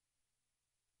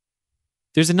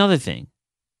 There's another thing.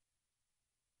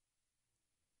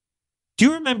 Do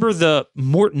you remember the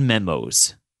Morton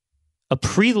memos? A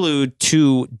prelude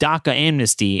to DACA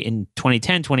amnesty in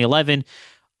 2010, 2011.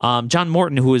 John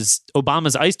Morton, who was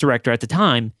Obama's ICE director at the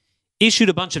time, issued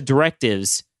a bunch of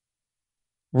directives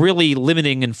really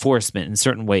limiting enforcement in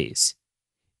certain ways.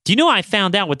 Do you know I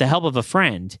found out with the help of a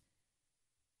friend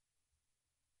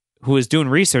who was doing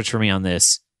research for me on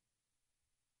this?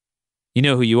 You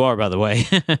know who you are, by the way.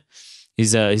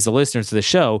 He's a listener to the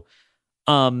show.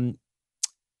 Some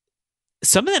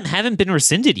of them haven't been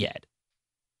rescinded yet.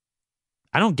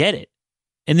 I don't get it.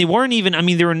 And they weren't even,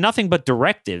 they were nothing but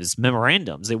directives,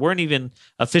 memorandums. They weren't even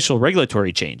official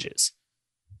regulatory changes.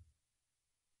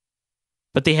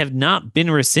 But they have not been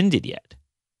rescinded yet.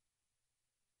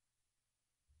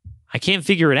 I can't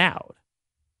figure it out.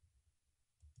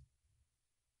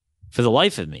 For the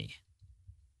life of me.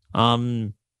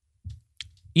 And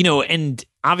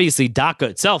obviously DACA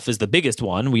itself is the biggest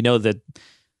one. We know that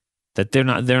they're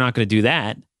not going to do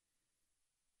that.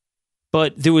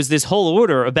 But there was this whole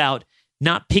order about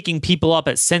not picking people up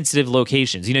at sensitive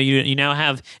locations. You now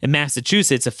have in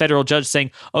Massachusetts a federal judge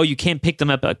saying, oh, you can't pick them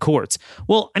up at courts.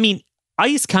 Well,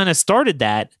 ICE kind of started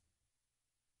that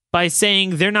by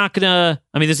saying they're not going to,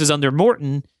 this was under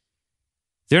Morton,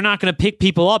 they're not going to pick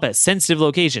people up at sensitive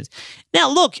locations.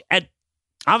 Now, look,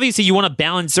 obviously you want to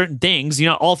balance certain things.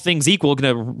 All things equal,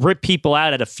 going to rip people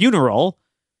out at a funeral.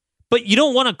 But you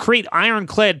don't want to create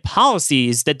ironclad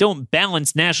policies that don't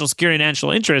balance national security and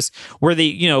national interests where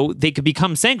they could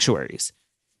become sanctuaries.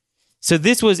 So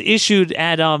this was issued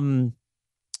at on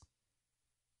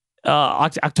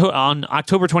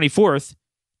October 24th,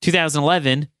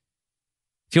 2011.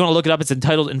 If you want to look it up, it's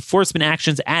entitled Enforcement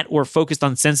Actions at or Focused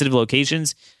on Sensitive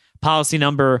Locations, policy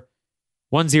number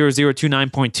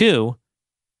 10029.2.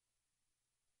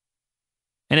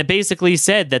 And it basically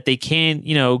said that they can't,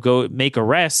 go make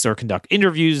arrests or conduct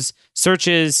interviews,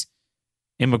 searches,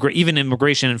 even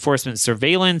immigration enforcement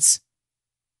surveillance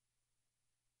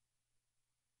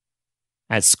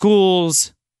at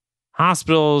schools,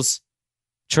 hospitals,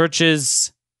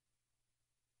 churches,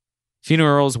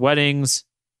 funerals, weddings,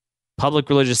 public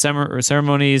religious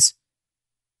ceremonies,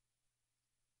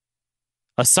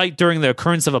 a site during the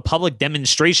occurrence of a public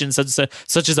demonstration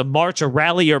such as a march, a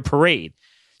rally, or parade.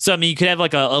 So, you could have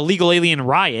like a illegal alien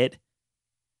riot,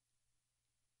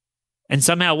 and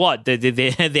somehow what? They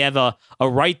have a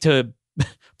right to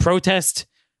protest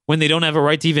when they don't have a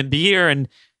right to even be here. And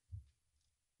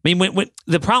when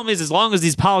the problem is, as long as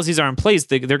these policies are in place,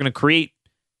 they're going to create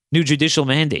new judicial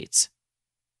mandates.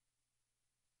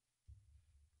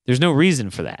 There's no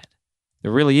reason for that.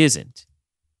 There really isn't.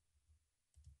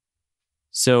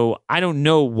 So I don't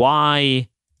know why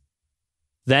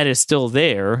that is still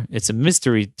there. It's a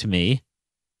mystery to me.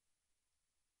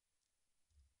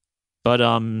 But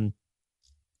I'm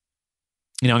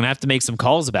going to have to make some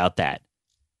calls about that.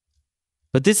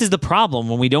 But this is the problem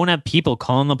when we don't have people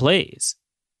calling the plays.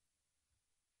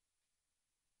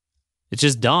 It's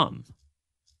just dumb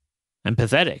and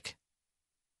pathetic.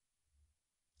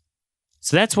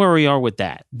 So that's where we are with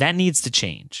that. That needs to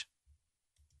change.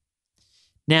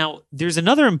 Now, there's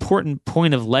another important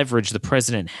point of leverage the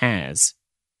president has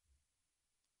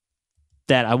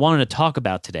that I wanted to talk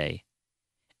about today.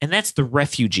 and that's the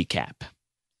refugee cap.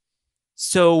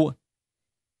 So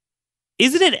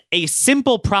isn't it a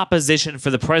simple proposition for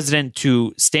the president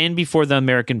to stand before the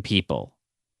American people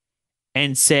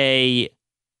and say,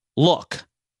 look,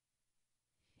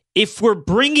 if we're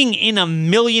bringing in 1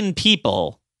 million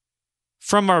people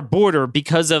from our border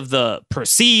because of the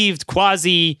perceived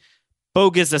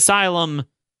quasi-bogus asylum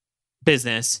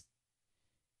business,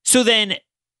 so then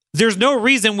there's no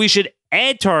reason we should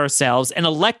add to ourselves and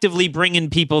electively bring in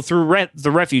people through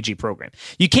the refugee program.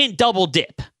 You can't double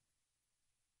dip.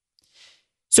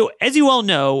 So as you all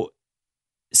know,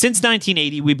 since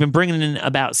 1980, we've been bringing in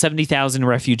about 70,000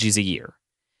 refugees a year.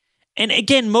 And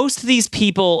again, most of these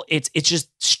people, it's just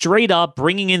straight up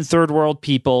bringing in third world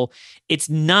people. It's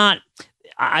not,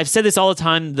 I've said this all the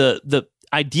time, the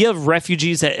idea of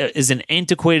refugees is an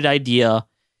antiquated idea.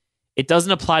 It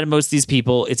doesn't apply to most of these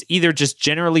people. It's either just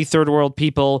generally third world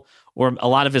people or a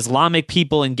lot of Islamic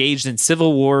people engaged in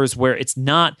civil wars where it's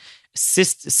not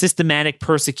systematic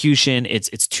persecution.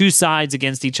 It's two sides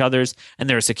against each other's and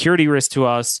they're a security risk to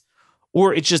us.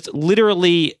 Or it's just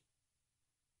literally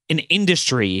an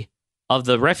industry of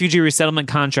the refugee resettlement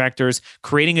contractors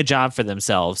creating a job for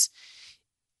themselves.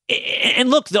 And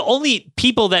look, the only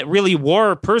people that really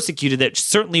were persecuted that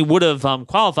certainly would have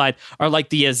qualified are like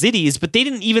the Yazidis, but they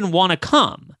didn't even want to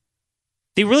come.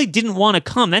 They really didn't want to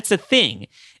come. That's the thing.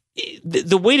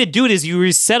 The way to do it is you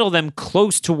resettle them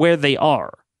close to where they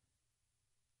are.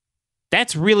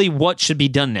 That's really what should be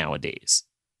done nowadays.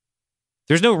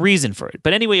 There's no reason for it.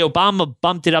 But anyway, Obama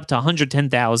bumped it up to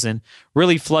 110,000,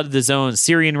 really flooded the zone,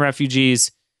 Syrian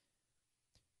refugees.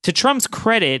 To Trump's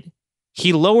credit,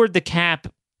 he lowered the cap.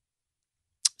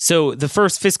 So the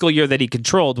first fiscal year that he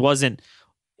controlled wasn't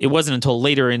until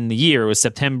later in the year. It was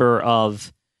September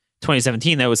of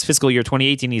 2017. That was fiscal year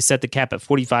 2018. He set the cap at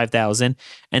 45,000.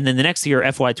 And then the next year,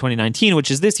 FY 2019, which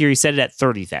is this year, he set it at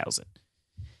 30,000.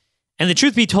 And the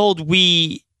truth be told,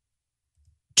 to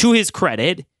his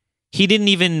credit, he didn't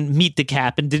even meet the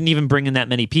cap and didn't even bring in that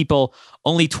many people.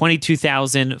 Only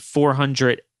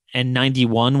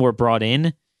 22,491 were brought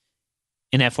in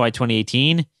FY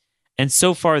 2018. And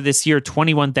so far this year,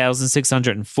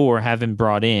 21,604 have been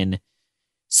brought in.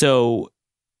 So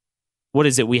what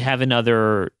is it? We have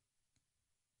another,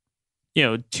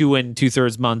 2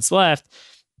 2/3 months left.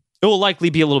 It will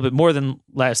likely be a little bit more than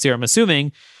last year, I'm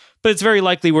assuming. But it's very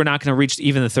likely we're not going to reach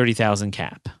even the 30,000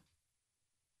 cap.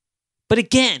 But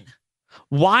again,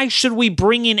 why should we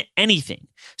bring in anything?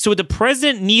 So what the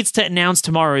president needs to announce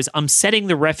tomorrow is I'm setting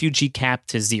the refugee cap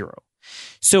to 0.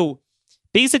 So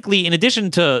basically, in addition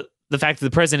to the fact that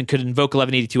the president could invoke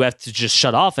 1182F to just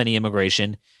shut off any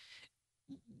immigration,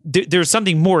 there's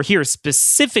something more here,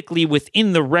 specifically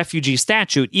within the refugee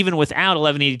statute. Even without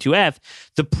 1182F,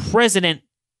 the president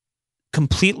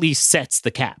completely sets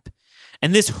the cap.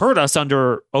 And this hurt us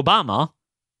under Obama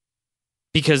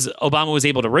because Obama was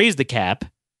able to raise the cap.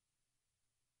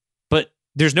 But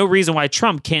there's no reason why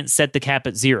Trump can't set the cap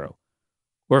at 0.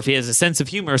 Or if he has a sense of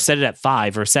humor, set it at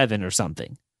 5 or 7 or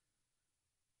something.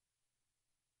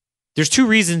 There's 2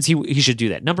 reasons he should do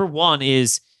that. Number one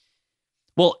is,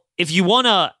 well, if you want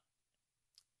to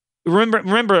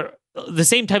remember the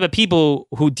same type of people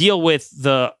who deal with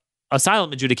the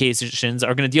asylum adjudications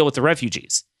are going to deal with the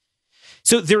refugees.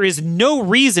 So there is no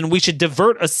reason we should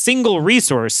divert a single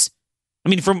resource. I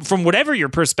mean, from whatever your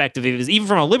perspective is, even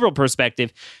from a liberal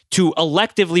perspective, to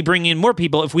electively bring in more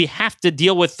people if we have to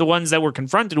deal with the ones that we're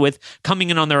confronted with coming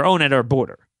in on their own at our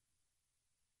border.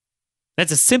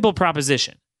 That's a simple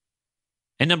proposition.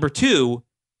 And number 2,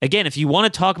 again, if you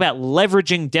want to talk about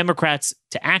leveraging Democrats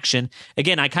to action,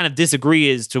 again, I kind of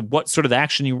disagree as to what sort of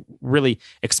action you really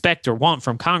expect or want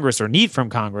from Congress or need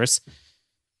from Congress.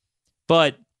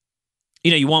 But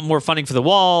you want more funding for the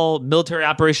wall, military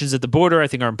operations at the border, I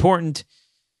think are important.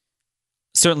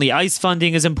 Certainly ICE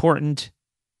funding is important.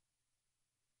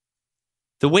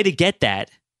 The way to get that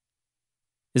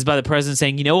is by the president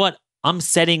saying, you know what? I'm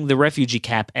setting the refugee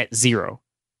cap at 0.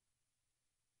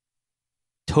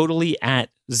 Totally at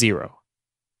 0.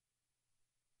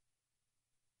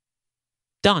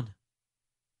 Done.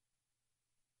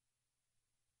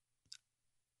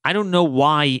 I don't know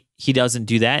why he doesn't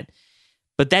do that.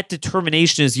 But that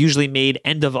determination is usually made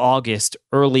end of August,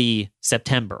 early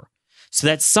September. So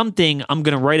that's something I'm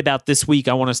going to write about this week.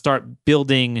 I want to start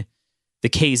building the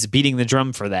case, beating the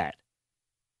drum for that.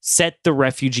 Set the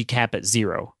refugee cap at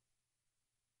 0.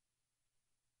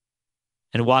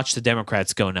 And watch the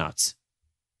Democrats go nuts.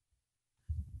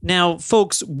 Now,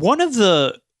 folks, one of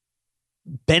the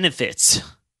benefits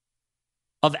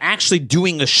of actually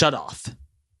doing a shutoff,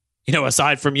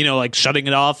 aside from, like shutting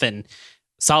it off and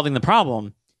solving the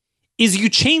problem, is you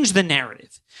change the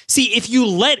narrative. See, if you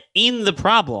let in the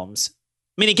problems,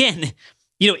 I mean, again,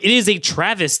 it is a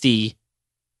travesty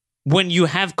when you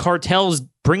have cartels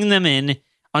bringing them in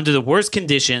under the worst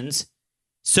conditions.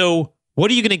 So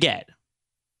what are you going to get?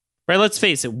 Right? Let's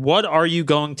face it. What are you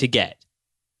going to get?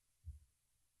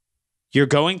 You're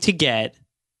going to get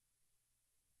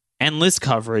endless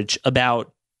coverage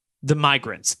about the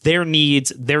migrants, their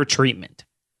needs, their treatment.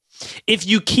 If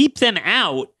you keep them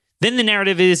out, then the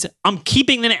narrative is, I'm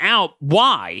keeping them out.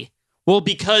 Why? Well,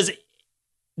 because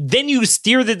then you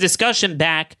steer the discussion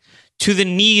back to the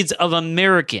needs of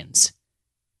Americans.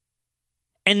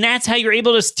 And that's how you're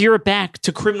able to steer it back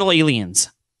to criminal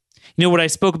aliens. You know what I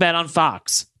spoke about on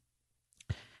Fox?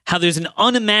 How there's an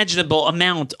unimaginable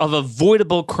amount of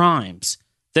avoidable crimes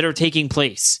that are taking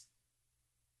place.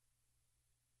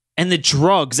 And the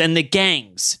drugs and the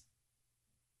gangs.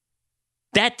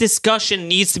 That discussion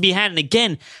needs to be had. And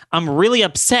again, I'm really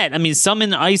upset. I mean, some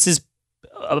in ICE's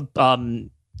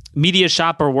media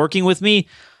shop are working with me.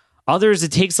 Others,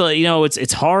 it takes,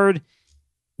 it's hard.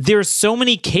 There's so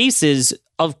many cases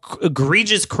of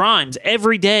egregious crimes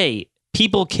every day.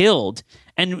 People killed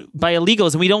and by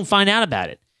illegals, and we don't find out about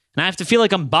it. And I have to feel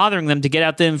like I'm bothering them to get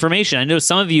out the information. I know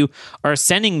some of you are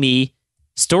sending me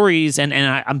stories, and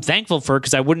I'm thankful for it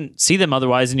because I wouldn't see them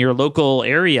otherwise in your local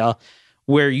area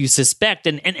where you suspect.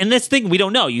 And this thing, we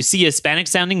don't know. You see a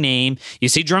Hispanic-sounding name. You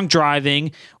see drunk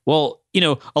driving. Well,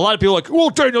 a lot of people are like,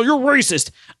 well, Daniel, you're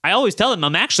racist. I always tell them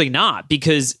I'm actually not,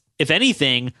 because if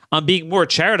anything, I'm being more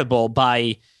charitable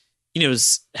by,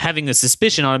 having the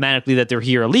suspicion automatically that they're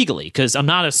here illegally, because I'm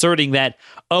not asserting that,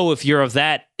 if you're of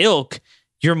that ilk,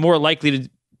 you're more likely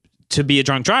to be a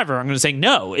drunk driver. I'm going to say,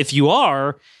 no, if you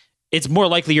are, it's more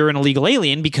likely you're an illegal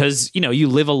alien because, you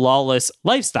live a lawless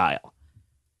lifestyle.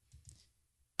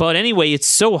 But anyway, it's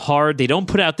so hard. They don't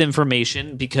put out the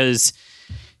information because,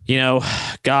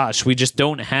 we just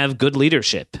don't have good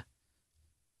leadership.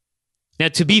 Now,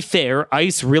 to be fair,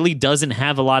 ICE really doesn't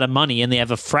have a lot of money, and they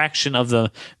have a fraction of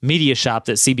the media shop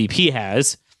that CBP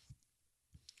has.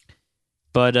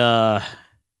 But,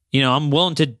 I'm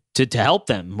willing to help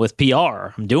them with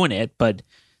PR. I'm doing it, but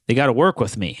they got to work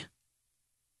with me.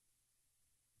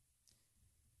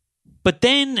 But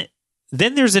then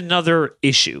there's another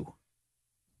issue.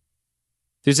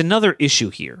 There's another issue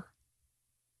here.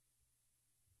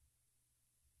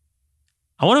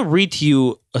 I want to read to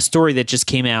you a story that just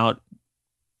came out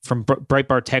from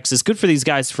Breitbart, Texas. Good for these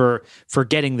guys for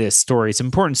getting this story. It's an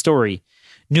important story.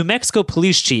 New Mexico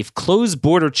police chief closed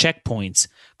border checkpoints,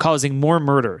 causing more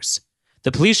murders.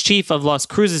 The police chief of Las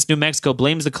Cruces, New Mexico,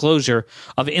 blames the closure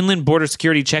of inland border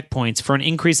security checkpoints for an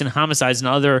increase in homicides and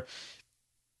other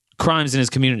crimes in his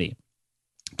community.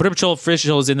 Border Patrol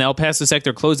officials in the El Paso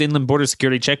sector closed inland border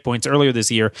security checkpoints earlier this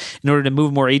year in order to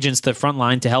move more agents to the front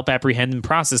line to help apprehend and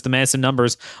process the massive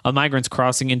numbers of migrants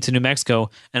crossing into New Mexico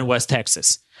and West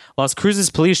Texas. Las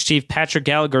Cruces police chief Patrick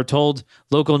Gallagher told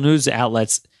local news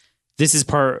outlets this is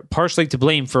partially to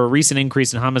blame for a recent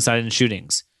increase in homicide and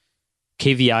shootings.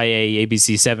 KVIA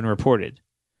ABC 7 reported.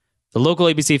 The local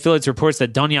ABC affiliate reports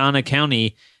that Doña Ana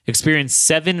County experienced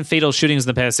 7 fatal shootings in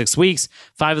the past 6 weeks.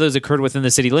 5 of those occurred within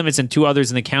the city limits and 2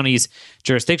 others in the county's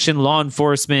jurisdiction. Law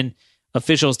enforcement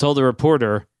officials told the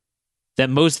reporter that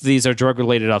most of these are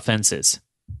drug-related offenses.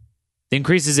 The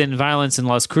increases in violence in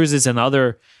Las Cruces and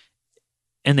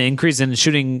the increase in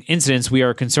shooting incidents we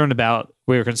are concerned by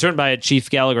it, Chief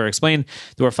Gallagher explained.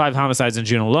 There were 5 homicides in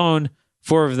June alone.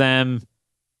 4 of them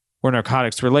were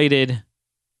narcotics related.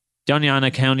 Doña Ana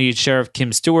County Sheriff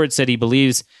Kim Stewart said he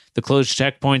believes the closed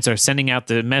checkpoints are sending out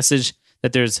the message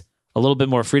that there's a little bit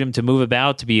more freedom to move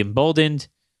about, to be emboldened.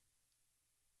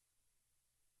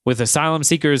 With asylum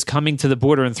seekers coming to the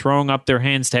border and throwing up their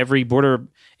hands to every border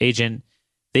agent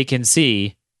they can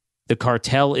see, the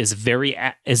cartel is a very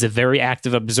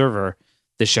active observer,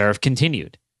 the sheriff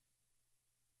continued.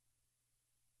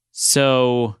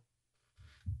 So,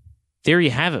 there you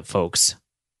have it, folks.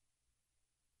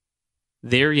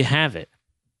 There you have it.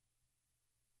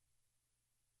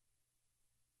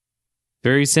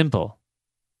 Very simple.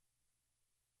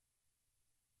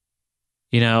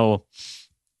 It's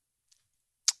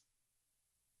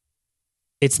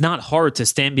not hard to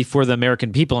stand before the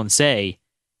American people and say,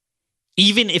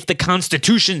 even if the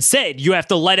Constitution said you have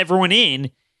to let everyone in,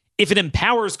 if it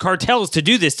empowers cartels to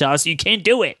do this to us, you can't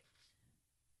do it.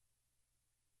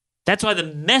 That's why the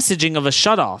messaging of a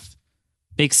shutoff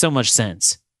makes so much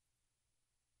sense.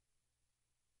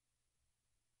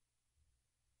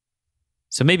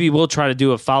 So maybe we'll try to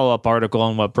do a follow-up article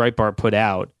on what Breitbart put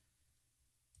out.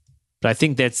 But I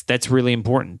think that's really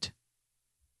important.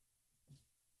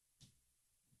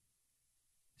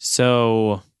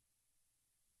 So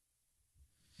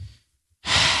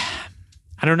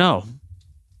I don't know.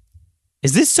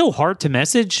 Is this so hard to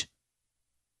message?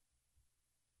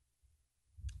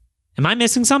 Am I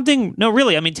missing something? No,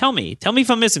 really. I mean, tell me. Tell me if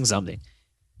I'm missing something.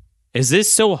 Is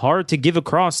this so hard to give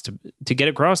across to get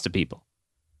across to people?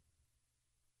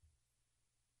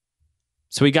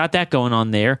 So we got that going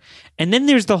on there. And then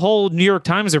there's the whole New York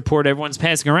Times report everyone's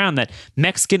passing around that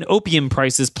Mexican opium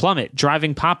prices plummet,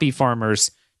 driving poppy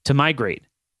farmers to migrate.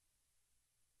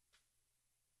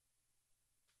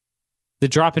 The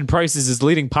drop in prices is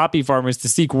leading poppy farmers to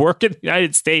seek work in the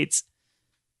United States.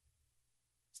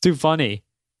 It's too funny.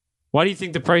 Why do you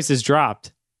think the prices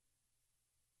dropped?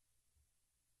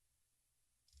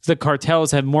 The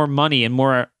cartels have more money and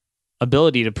more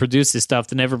ability to produce this stuff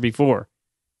than ever before.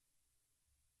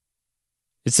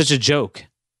 It's such a joke.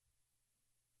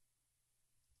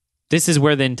 This is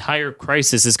where the entire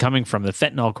crisis is coming from, the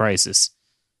fentanyl crisis.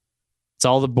 It's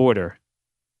all the border.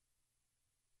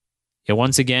 Yet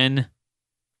once again,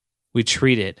 we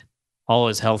treat it all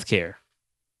as healthcare.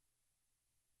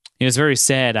 It's very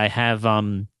sad. I have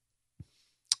a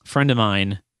friend of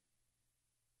mine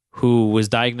who was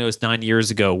diagnosed 9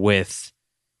 years ago with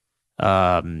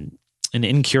an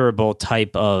incurable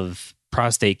type of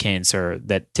prostate cancer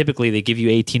that typically they give you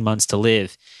 18 months to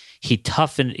live. He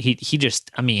tough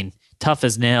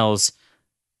as nails,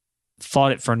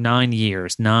 fought it for 9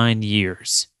 years.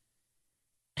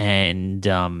 And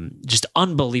just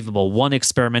unbelievable. One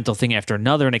experimental thing after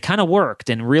another. And it kind of worked.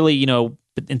 And really,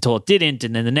 until it didn't.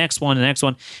 And then the next one.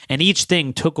 And each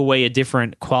thing took away a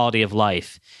different quality of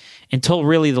life. Until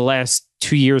really the last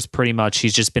 2 years, pretty much,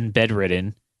 he's just been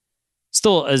bedridden.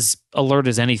 Still as alert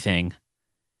as anything.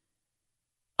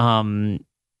 And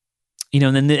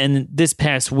then this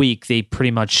past week, they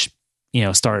pretty much,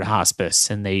 started hospice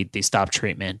and they stopped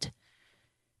treatment.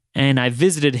 And I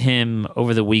visited him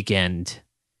over the weekend.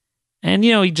 And,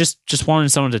 he just wanted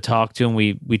someone to talk to, and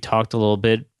we talked a little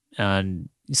bit. And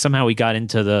somehow we got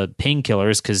into the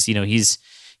painkillers because,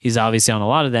 he's obviously on a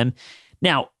lot of them.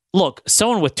 Now, look,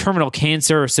 someone with terminal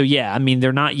cancer, so yeah,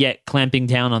 they're not yet clamping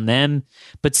down on them.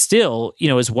 But still,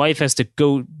 his wife has to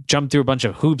go jump through a bunch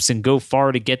of hoops and go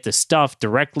far to get the stuff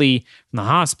directly from the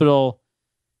hospital.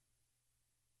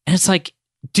 And it's like,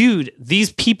 dude,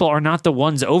 these people are not the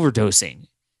ones overdosing.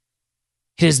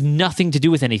 It has nothing to do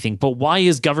with anything. But why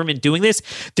is government doing this?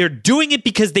 They're doing it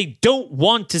because they don't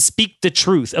want to speak the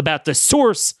truth about the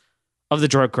source of the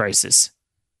drug crisis.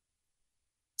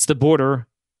 It's the border.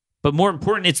 But more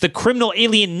important, it's the criminal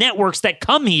alien networks that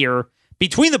come here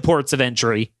between the ports of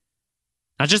entry.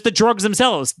 Not just the drugs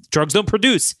themselves. Drugs don't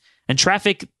produce and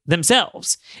traffic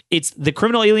themselves. It's the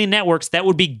criminal alien networks that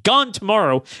would be gone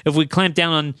tomorrow if we clamped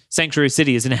down on sanctuary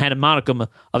cities and had a modicum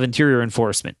of interior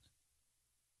enforcement.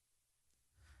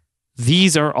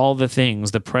 These are all the things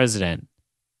the president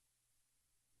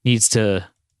needs to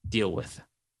deal with.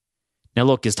 Now,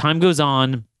 look, as time goes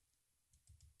on,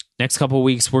 next couple of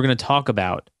weeks, we're going to talk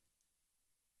about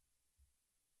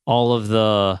all of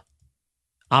the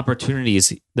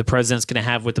opportunities the president's going to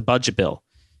have with the budget bill.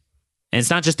 And it's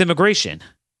not just immigration.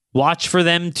 Watch for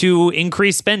them to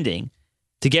increase spending,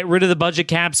 to get rid of the budget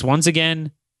caps once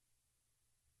again.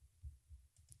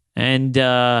 And,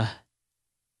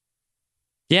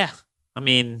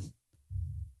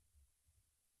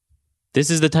 this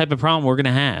is the type of problem we're going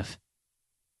to have.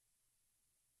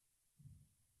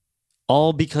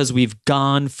 All because we've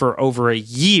gone for over a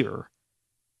year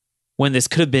when this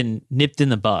could have been nipped in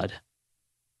the bud.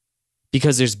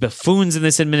 Because there's buffoons in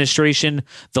this administration.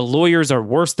 The lawyers are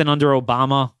worse than under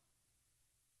Obama.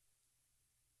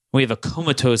 We have a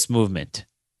comatose movement.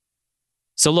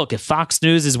 So look, if Fox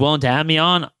News is willing to have me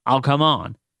on, I'll come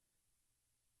on.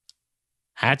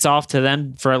 Hats off to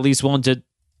them for at least willing to,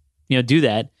 do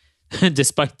that,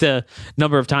 despite the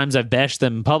number of times I've bashed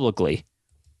them publicly.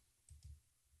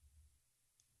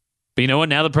 But you know what?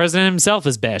 Now the president himself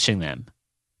is bashing them.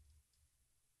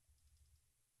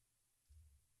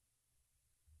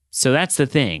 So that's the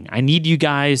thing. I need you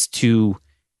guys to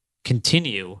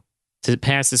continue to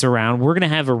pass this around. We're going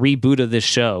to have a reboot of this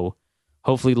show,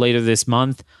 hopefully later this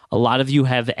month. A lot of you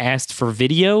have asked for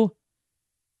video.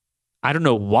 I don't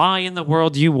know why in the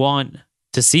world you want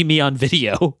to see me on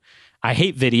video. I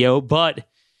hate video, but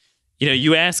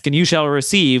you ask and you shall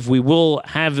receive. We will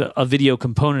have a video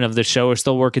component of the show. We're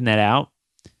still working that out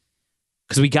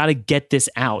because we got to get this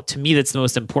out. To me, that's the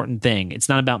most important thing. It's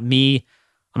not about me.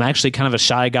 I'm actually kind of a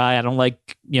shy guy. I don't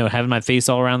like, having my face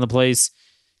all around the place.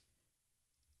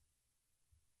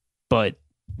 But,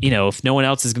 if no one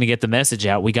else is going to get the message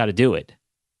out, we got to do it.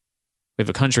 We have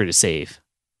a country to save.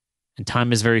 And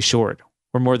time is very short.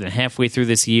 We're more than halfway through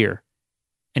this year.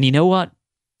 And you know what?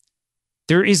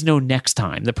 There is no next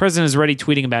time. The president is already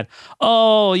tweeting about,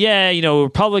 oh, yeah,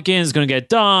 Republicans going to get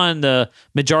done. The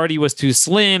majority was too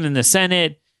slim in the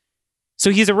Senate. So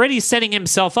he's already setting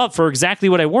himself up for exactly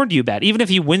what I warned you about. Even if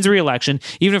he wins re-election,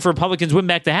 even if Republicans win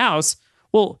back the House,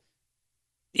 well,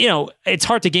 it's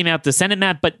hard to game out the Senate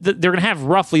map, but they're going to have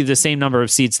roughly the same number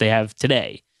of seats they have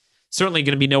today. Certainly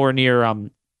going to be nowhere near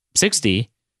 60.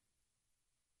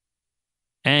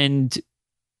 And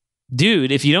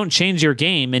dude, if you don't change your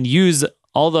game and use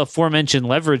all the aforementioned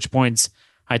leverage points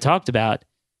I talked about,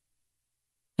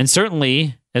 and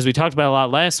certainly, as we talked about a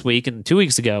lot last week and 2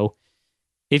 weeks ago,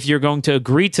 if you're going to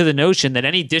agree to the notion that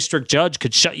any district judge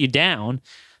could shut you down,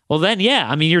 well then,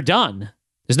 yeah, you're done.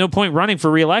 There's no point running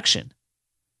for re-election.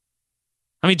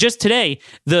 Just today,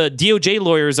 the DOJ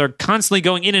lawyers are constantly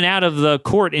going in and out of the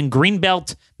court in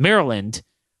Greenbelt, Maryland.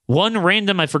 One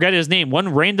random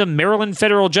Maryland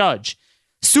federal judge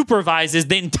supervises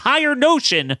the entire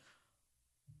notion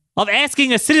of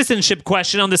asking a citizenship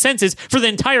question on the census for the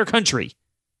entire country.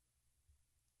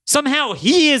 Somehow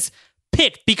he is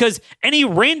picked because any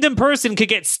random person could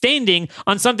get standing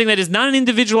on something that is not an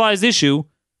individualized issue.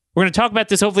 We're going to talk about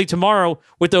this hopefully tomorrow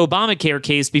with the Obamacare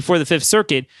case before the Fifth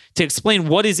Circuit to explain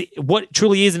what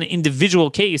truly is an individual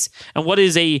case and what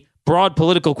is a broad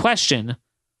political question.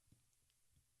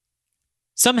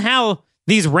 Somehow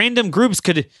these random groups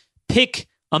could pick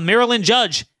a Maryland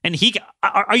judge and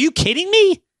are you kidding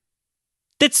me?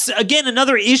 That's, again,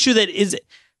 another issue that is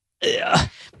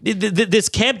this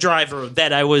cab driver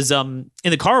that I was in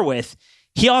the car with.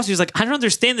 He also was like, I don't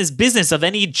understand this business of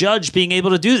any judge being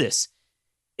able to do this.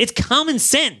 It's common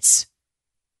sense.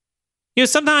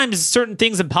 Sometimes certain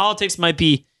things in politics might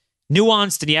be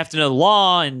nuanced and you have to know the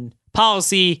law and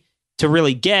policy to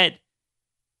really get.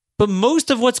 But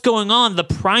most of what's going on, the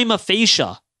prima facie,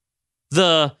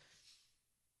 the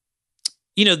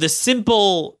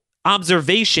simple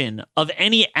observation of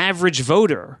any average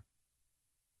voter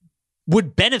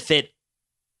would benefit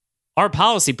our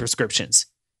policy prescriptions.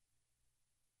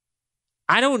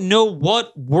 I don't know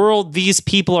what world these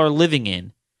people are living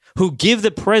in who give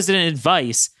the president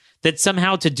advice that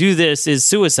somehow to do this is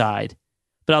suicide.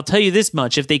 But I'll tell you this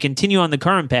much, if they continue on the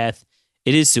current path,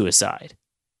 it is suicide.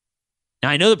 Now,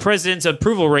 I know the president's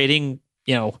approval rating,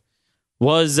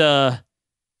 was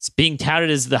being touted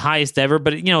as the highest ever,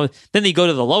 but, then they go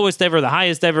to the lowest ever, the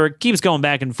highest ever. It keeps going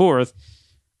back and forth.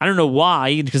 I don't know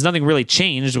why, because nothing really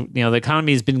changed. The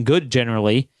economy has been good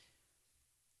generally.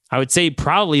 I would say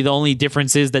probably the only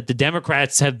difference is that the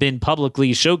Democrats have been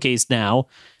publicly showcased now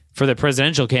for the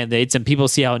presidential candidates, and people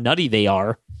see how nutty they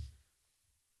are.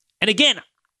 And again,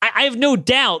 I have no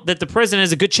doubt that the president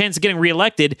has a good chance of getting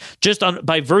reelected just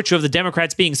by virtue of the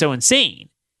Democrats being so insane.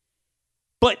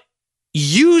 But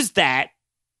use that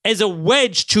as a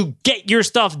wedge to get your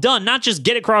stuff done, not just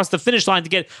get across the finish line to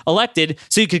get elected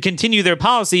so you could continue their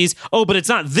policies. Oh, but it's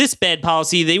not this bad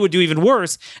policy. They would do even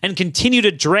worse, and continue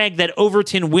to drag that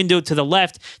Overton window to the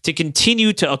left to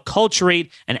continue to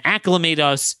acculturate and acclimate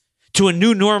us to a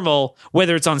new normal,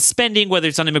 whether it's on spending, whether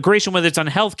it's on immigration, whether it's on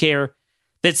healthcare,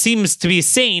 that seems to be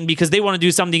sane because they want to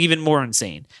do something even more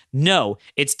insane. No,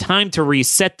 it's time to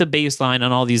reset the baseline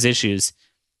on all these issues.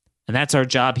 And that's our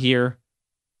job here.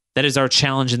 That is our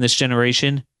challenge in this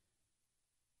generation.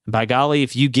 And by golly,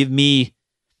 if you give me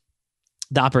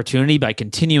the opportunity by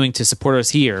continuing to support us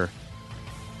here,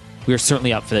 we are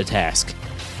certainly up for the task.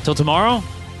 Till tomorrow,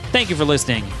 thank you for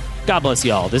listening. God bless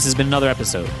you all. This has been another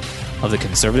episode of The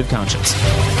Conservative Conscience.